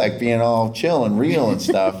being all chill and real and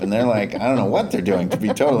stuff, and they're like, I don't know what they're doing, to be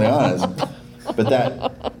totally honest. But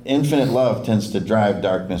that infinite love tends to drive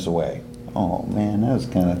darkness away. Oh man, that was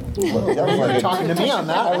kind of. That was like talking to me on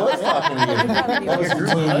that. I was talking to you. That was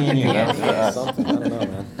between me and you. That was Something, I don't know,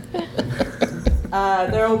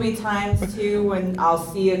 man. There will be times too when I'll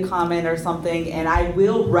see a comment or something and I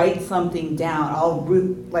will write something down. I'll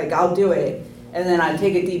do it and then I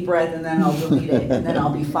take a deep breath and then I'll delete it and then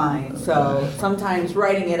I'll be fine. So sometimes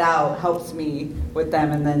writing it out helps me with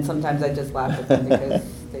them, and then sometimes I just laugh at them because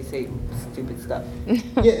they say stupid stuff.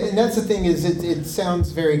 Yeah, and that's the thing is it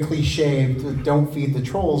sounds very cliche, don't feed the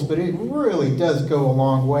trolls, but it really does go a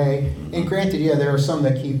long way. And granted, yeah, there are some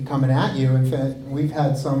that keep coming at you. In fact, we've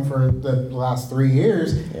had some for the last 3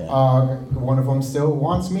 years. Yeah. One of them still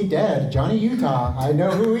wants me dead. Johnny Utah. I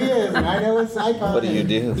know who he is, and I know his icon. What do you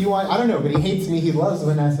do? I don't know, but he hates me. He loves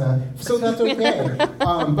Vanessa, so that's okay.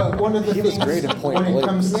 But one of the things when it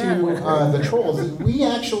comes to the trolls, we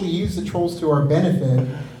actually use the trolls to our benefit.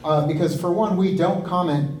 Because for one, we don't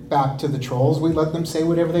comment back to the trolls. We let them say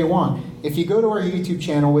whatever they want. If you go to our YouTube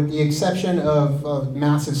channel, with the exception of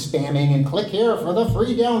massive spamming and click here for the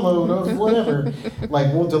free download of whatever,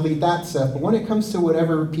 like we'll delete that stuff. But when it comes to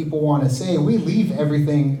whatever people want to say, we leave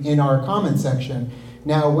everything in our comment section.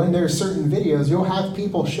 Now, when there's certain videos, you'll have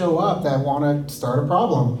people show up that want to start a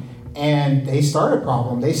problem. And they start a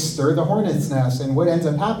problem. They stir the hornet's nest. And what ends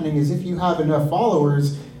up happening is if you have enough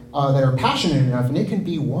followers that are passionate enough, and it can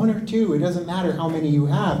be 1 or 2, it doesn't matter how many you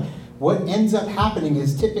have. What ends up happening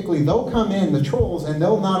is typically they'll come in, the trolls, and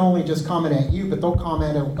they'll not only just comment at you, but they'll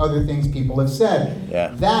comment at other things people have said. Yeah.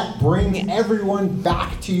 That brings everyone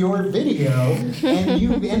back to your video, and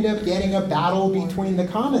you end up getting a battle between the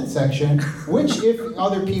comment section, which if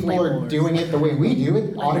other people are doing it the way we do,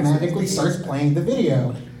 it automatically starts playing the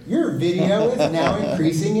video. Your video is now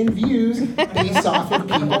increasing in views based off of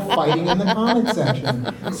people fighting in the comment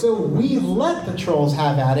section. So we let the trolls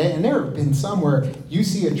have at it, and there have been some where you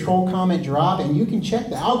see a troll comment drop, and you can check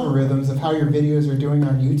the algorithms of how your videos are doing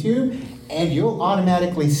on YouTube, and you'll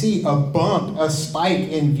automatically see a bump, a spike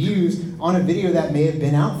in views on a video that may have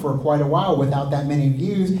been out for quite a while without that many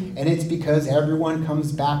views, and it's because everyone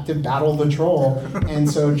comes back to battle the troll. And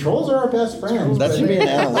so trolls are our best friends. That should be an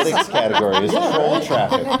analytics category, is troll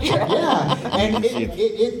traffic. Yeah, and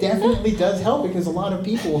it definitely does help because a lot of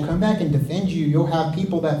people will come back and defend you. You'll have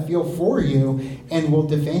people that feel for you and will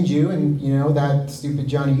defend you, and you know, that stupid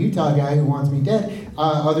Johnny Utah guy who wants me dead,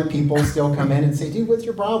 other people still come in and say, dude, what's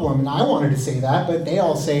your problem? And I wanted to say that, but they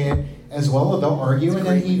all say it as well. They'll argue, and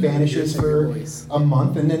then he vanishes for a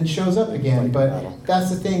month and then shows up again. But that's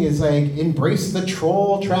the thing, is like, embrace the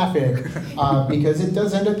troll traffic because it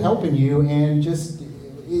does end up helping you, and just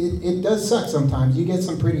it does suck sometimes. You get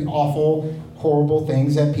some pretty awful, horrible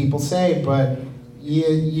things that people say, but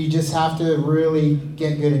you just have to really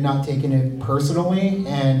get good at not taking it personally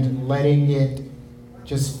and letting it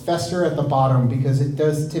just fester at the bottom, because it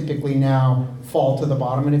does typically now fall to the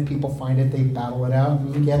bottom, and if people find it, they battle it out,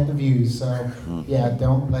 and you get the views. So yeah,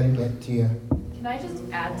 don't let it get to you. Can I just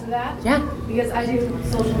add to that? Yeah. Because I do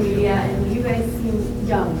social media, and you guys seem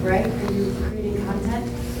young, right? And you're creating content.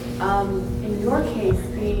 In your case,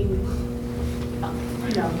 being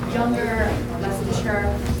younger, less mature,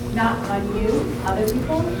 not on you, other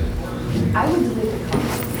people, I would delete the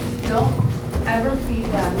comments. Don't ever feed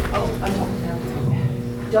them. Oh, I'm talking now.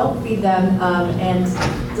 Don't feed them and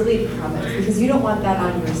delete the comments, because you don't want that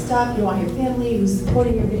on your stuff. You want your family who's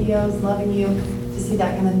supporting your videos, loving you, to see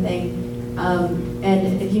that kind of thing.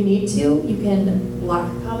 And if you need to, you can block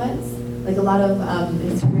comments. Like a lot of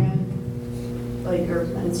Instagram, or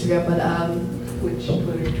not Instagram, but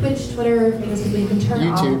Twitch, Twitter, Facebook, you can turn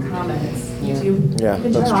off comments. YouTube, Yeah, you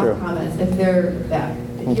can that's turn true. off comments if they're bad.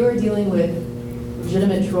 If you're dealing with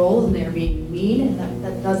legitimate trolls and they're being mean, and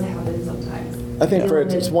that does happen sometimes. I think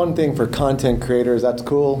it's one thing for content creators, that's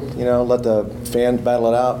cool, let the fans battle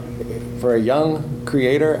it out. For a young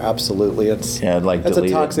creator, absolutely, it's a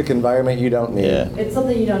toxic environment you don't need. Yeah. It's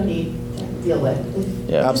something you don't need to deal with.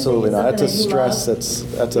 Absolutely not. That's a stress. Love,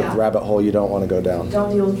 that's a rabbit hole you don't want to go down. Don't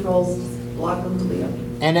deal with trolls. block them, delete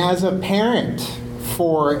them. And as a parent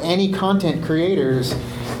for any content creators,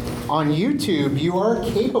 on YouTube, you are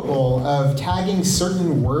capable of tagging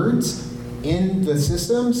certain words in the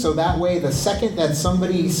system, so that way the second that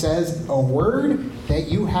somebody says a word that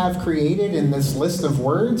you have created in this list of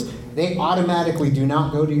words, they automatically do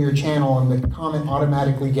not go to your channel and the comment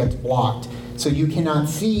automatically gets blocked. So you cannot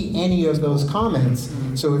see any of those comments.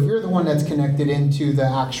 So if you're the one that's connected into the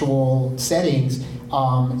actual settings,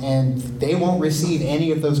 and they won't receive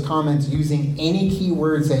any of those comments using any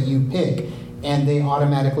keywords that you pick, and they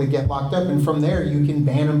automatically get locked up, and from there you can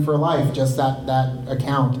ban them for life, just that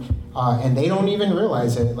account. And they don't even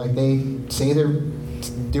realize it. Like, they say they're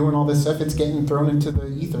doing all this stuff, it's getting thrown into the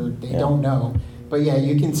ether. They don't know. But yeah,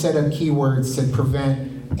 you can set up keywords to prevent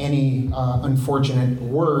any unfortunate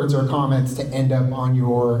words or comments to end up on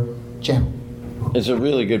your channel. It's a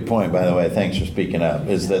really good point, by the way. Thanks for speaking up.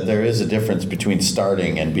 Is that there is a difference between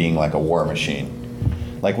starting and being like a war machine.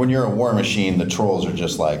 Like, when you're a war machine, the trolls are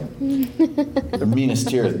just like, the meanest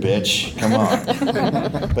tears, bitch. Come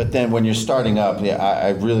on. But then when you're starting up, yeah, I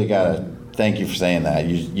really gotta thank you for saying that.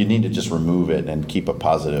 You need to just remove it and keep a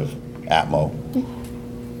positive atmo.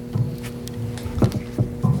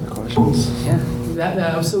 Other questions?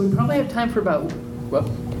 Yeah. So we probably have time for about, well,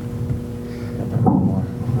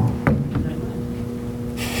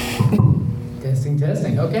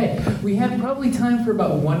 testing. Okay. We have probably time for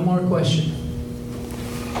about one more question.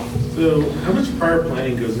 So, how much prior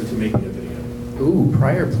planning goes into making a video? Ooh,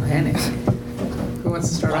 prior planning. Who wants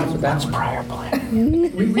to start off with that one? Prior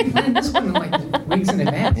planning. We planned this one like weeks in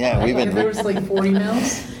advance. Yeah, we've been. If there was like 40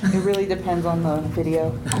 mils. It really depends on the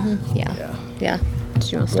video. Yeah. Do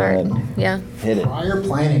you want to start? Yeah. Hit it. Prior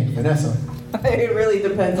planning, Vanessa. It really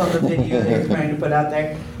depends on the video that you're trying to put out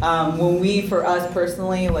there. For us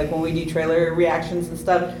personally, like when we do trailer reactions and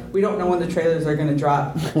stuff, we don't know when the trailers are going to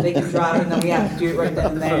drop. They can drop and then we have to do it right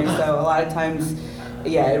then and there. So a lot of times,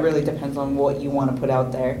 yeah, it really depends on what you want to put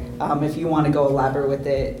out there. If you want to go elaborate with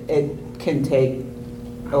it, it can take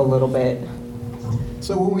a little bit.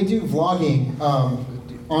 So when we do vlogging,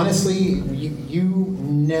 honestly, you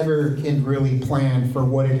never can really plan for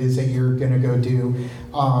what it is that you're going to go do.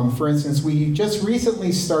 For instance, we just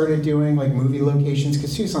recently started doing like movie locations,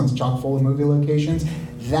 because Tucson's chock full of movie locations.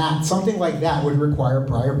 Something like that would require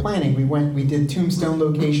prior planning. We did Tombstone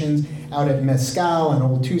locations out at Mescal and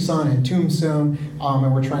Old Tucson and Tombstone,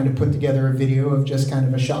 and we're trying to put together a video of just kind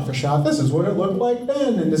of a shot for shot. This is what it looked like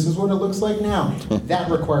then, and this is what it looks like now. That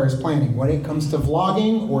requires planning. When it comes to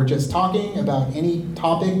vlogging or just talking about any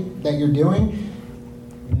topic that you're doing,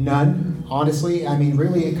 none, honestly. I mean,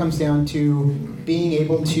 really, it comes down to being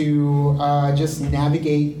able to just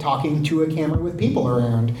navigate talking to a camera with people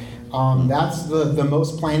around. That's the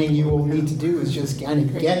most planning you will need to do, is just kind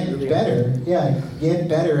of get better. Yeah, get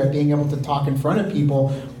better at being able to talk in front of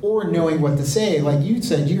people or knowing what to say. Like you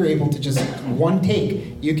said, you're able to just one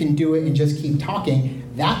take. You can do it and just keep talking.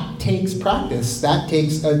 That takes practice. That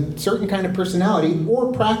takes a certain kind of personality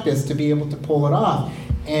or practice to be able to pull it off.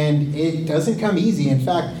 And it doesn't come easy. In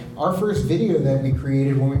fact, our first video that we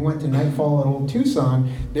created when we went to Nightfall at Old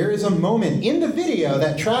Tucson, there is a moment in the video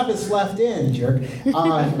that Travis left in, jerk,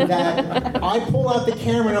 that I pull out the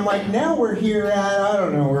camera and I'm like, now we're here at, I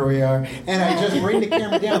don't know where we are. And I just bring the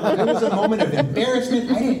camera down. Like, it was a moment of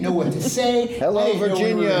embarrassment. I didn't know what to say. Hello,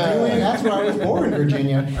 Virginia. That's where I was born,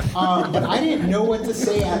 Virginia. But I didn't know what to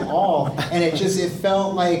say at all. And it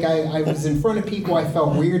felt like I was in front of people. I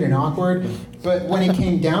felt weird and awkward. But when it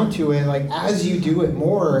came down to it, like, as you do it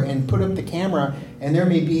more and put up the camera, and there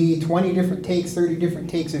may be 20 different takes, 30 different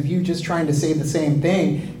takes of you just trying to say the same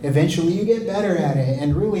thing, eventually you get better at it.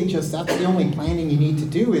 And really just that's the only planning you need to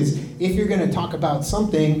do, is if you're going to talk about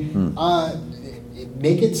something,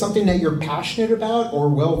 make it something that you're passionate about or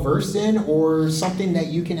well-versed in, or something that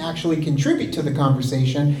you can actually contribute to the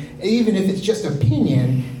conversation. Even if it's just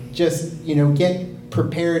opinion, just, get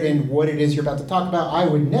prepared in what it is you're about to talk about. I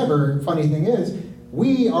would never, funny thing is,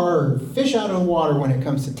 we are fish out of the water when it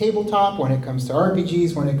comes to tabletop, when it comes to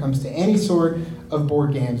RPGs, when it comes to any sort of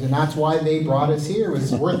board games. And that's why they brought us here,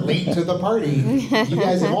 was we're late to the party. You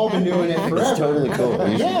guys have all been doing it forever. It's totally cool.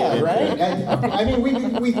 Yeah, right? I mean,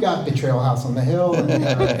 we've got Betrayal House on the Hill,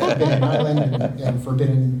 and Forbidden Island, and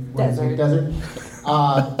Forbidden Desert.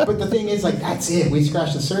 But the thing is, like, that's it. We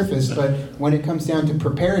scratched the surface. But when it comes down to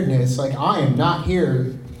preparedness, like, I am not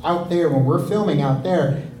here out there when we're filming out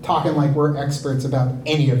there talking like we're experts about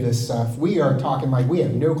any of this stuff. We are talking like we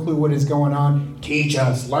have no clue what is going on. Teach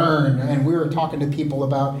us, learn. And we're talking to people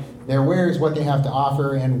about their wares, what they have to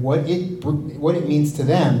offer, and what it means to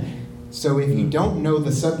them. So if you don't know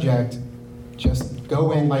the subject, just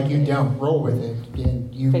go in like you don't, roll with it.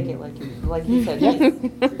 And you Fake it like you said.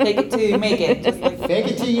 Fake it till you make it. Just like fake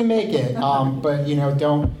it till you make it. But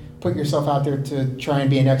don't put yourself out there to try and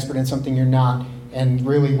be an expert in something you're not. And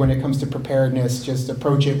really, when it comes to preparedness, just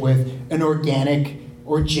approach it with an organic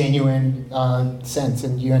or genuine sense,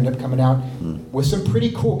 and you end up coming out with some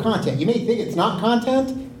pretty cool content. You may think it's not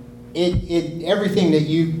content. Everything that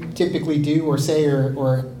you typically do or say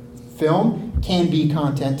or film can be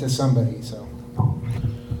content to somebody. So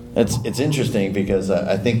it's interesting because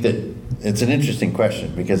I think that it's an interesting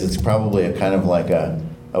question because it's probably a kind of like a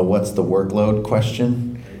what's the workload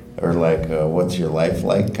question, or like what's your life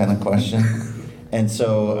like kind of question. And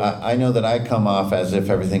so I know that I come off as if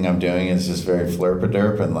everything I'm doing is just very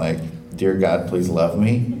flirpaderp and like, dear God, please love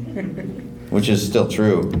me, which is still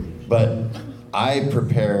true. But I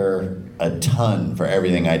prepare a ton for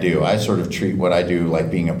everything I do. I sort of treat what I do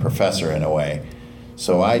like being a professor in a way.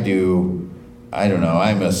 So I'm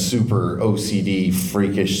a super OCD,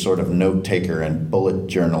 freakish sort of note taker and bullet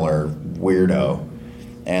journaler weirdo.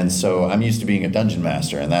 And so I'm used to being a dungeon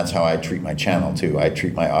master, and that's how I treat my channel too. I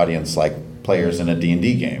treat my audience like players in a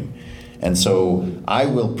D&D game. And so I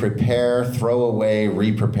will prepare, throw away,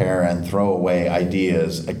 re-prepare, and throw away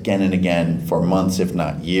ideas again and again for months, if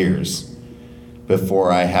not years,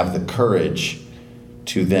 before I have the courage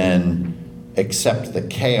to then accept the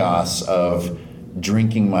chaos of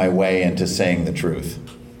drinking my way into saying the truth.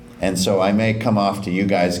 And so I may come off to you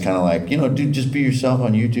guys kind of like, dude, just be yourself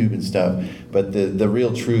on YouTube and stuff. But the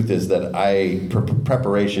real truth is that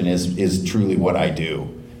preparation is truly what I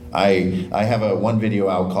do. I have one video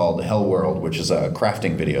out called Hell World, which is a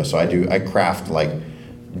crafting video. So I craft like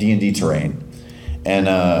D&D terrain. And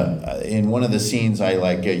in one of the scenes, I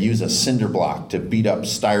use a cinder block to beat up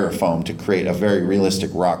styrofoam to create a very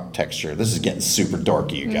realistic rock texture. This is getting super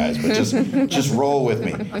dorky, you guys, but just roll with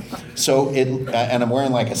me. So and I'm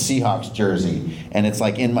wearing like a Seahawks jersey, and it's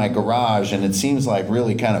like in my garage, and it seems like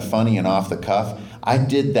really kind of funny and off the cuff. I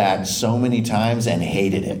did that so many times and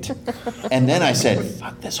hated it. And then I said,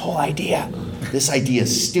 fuck this whole idea. This idea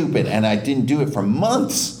is stupid. And I didn't do it for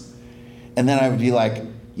months. And then I would be like,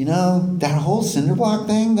 that whole cinder block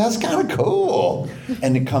thing, that's kind of cool.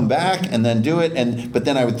 And to come back and then do it, but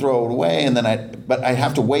then I would throw it away, and then but I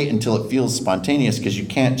have to wait until it feels spontaneous, because you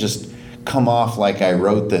can't just come off like I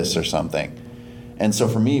wrote this or something. And so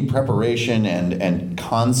for me, preparation and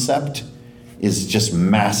concept is just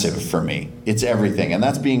massive for me. It's everything, and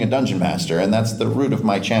that's being a dungeon master, and that's the root of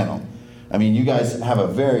my channel. I mean, you guys have a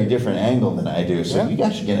very different angle than I do, so you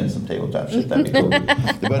guys should get into some tabletop shit. That'd be cool.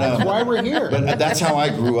 But, that's why we're here. But that's how I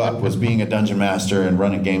grew up, was being a dungeon master and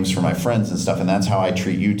running games for my friends and stuff, and that's how I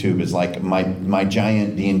treat YouTube, as like my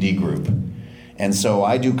giant D&D group. And so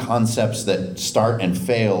I do concepts that start and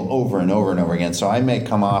fail over and over and over again. So I may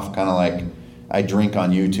come off kind of like I drink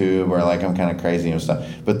on YouTube, or like I'm kind of crazy and stuff.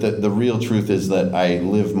 But the real truth is that I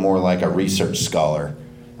live more like a research scholar.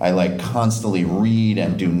 I like constantly read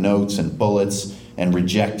and do notes and bullets and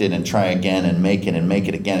reject it and try again and make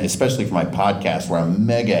it again, especially for my podcast, where I'm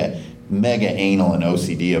mega anal and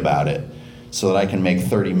OCD about it, so that I can make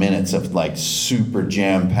 30 minutes of like super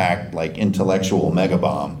jam-packed like intellectual mega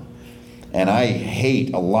bomb. And I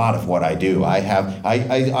hate a lot of what I do.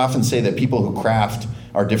 I often say that people who craft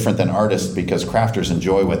are different than artists, because crafters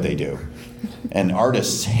enjoy what they do, and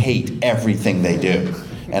artists hate everything they do.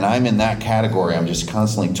 And I'm in that category. I'm just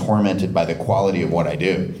constantly tormented by the quality of what I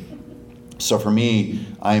do. So for me,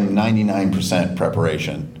 I'm 99%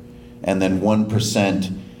 preparation, and then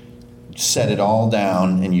 1% set it all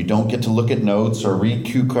down, and you don't get to look at notes or read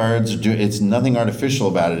cue cards. It's nothing artificial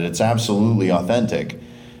about it. It's absolutely authentic.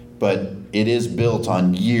 But it is built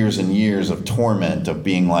on years and years of torment of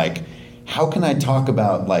being like, how can I talk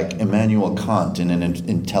about like Immanuel Kant in an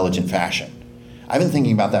intelligent fashion? I've been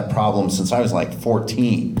thinking about that problem since I was like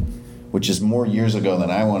 14, which is more years ago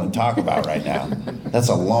than I want to talk about right now. That's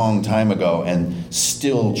a long time ago, and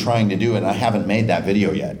still trying to do it. And I haven't made that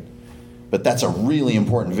video yet. But that's a really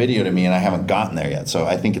important video to me, and I haven't gotten there yet. So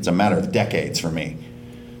I think it's a matter of decades for me.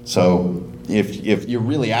 So if you're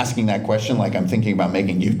really asking that question, like I'm thinking about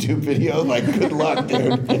making YouTube video, like good luck,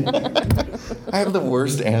 dude. I have the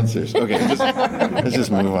worst answers. Okay, let's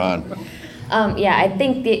just move on. I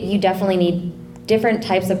think that you definitely need different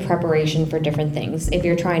types of preparation for different things. If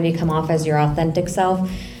you're trying to come off as your authentic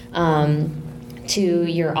self to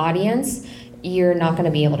your audience, you're not going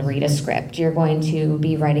to be able to read a script. You're going to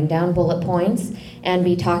be writing down bullet points and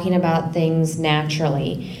be talking about things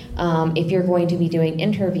naturally. If you're going to be doing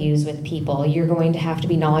interviews with people, you're going to have to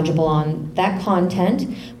be knowledgeable on that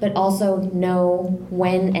content, but also know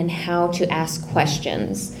when and how to ask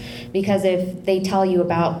questions. Because if they tell you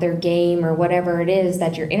about their game or whatever it is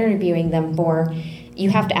that you're interviewing them for, you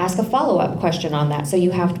have to ask a follow-up question on that. So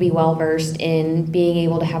you have to be well-versed in being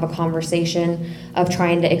able to have a conversation of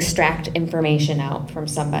trying to extract information out from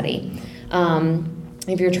somebody.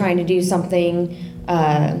 If you're trying to do something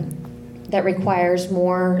that requires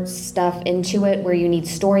more stuff into it, where you need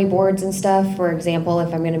storyboards and stuff, for example,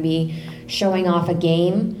 if I'm going to be showing off a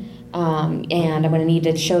game, and I'm going to need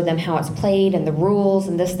to show them how it's played and the rules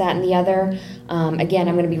and this, that, and the other. Again,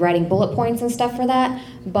 I'm going to be writing bullet points and stuff for that,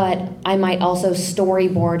 but I might also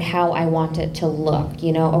storyboard how I want it to look.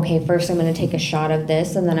 You know, okay, first I'm going to take a shot of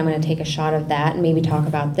this, and then I'm going to take a shot of that, and maybe talk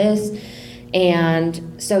about this. And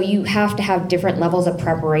so you have to have different levels of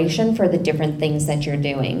preparation for the different things that you're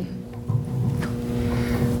doing.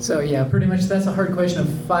 So yeah, pretty much that's a hard question of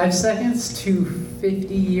 5 seconds to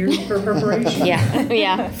 50 years for preparation.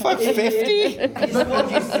 Yeah. 550?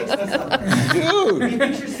 Dude.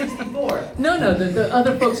 Picture 64. No, the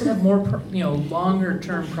other folks that have more, longer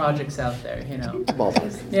term projects out there,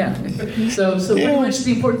 Yeah. So pretty much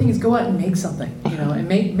the important thing is go out and make something, and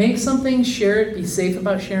make something, share it, be safe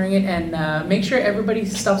about sharing it, and make sure everybody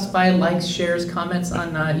stops by, likes, shares, comments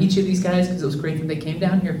on each of these guys, because it was great that they came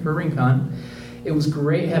down here for RingCon. It was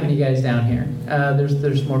great having you guys down here.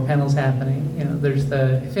 There's more panels happening.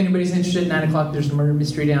 If anybody's interested, 9 o'clock, there's a murder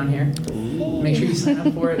mystery down here. Make sure you sign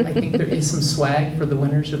up for it. I think there is some swag for the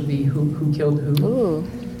winners of the Who Killed Who. Ooh.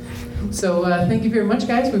 So thank you very much,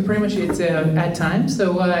 guys. We pretty much, it's at time.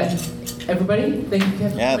 So everybody, thank you for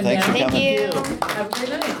coming down. Thanks for Thank coming. you. Have a great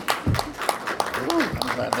night.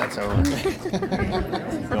 I'm glad that's over.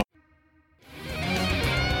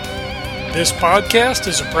 This podcast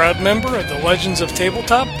is a proud member of the Legends of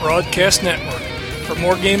Tabletop Broadcast Network. For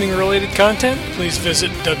more gaming-related content, please visit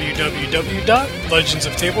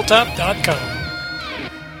www.legendsoftabletop.com.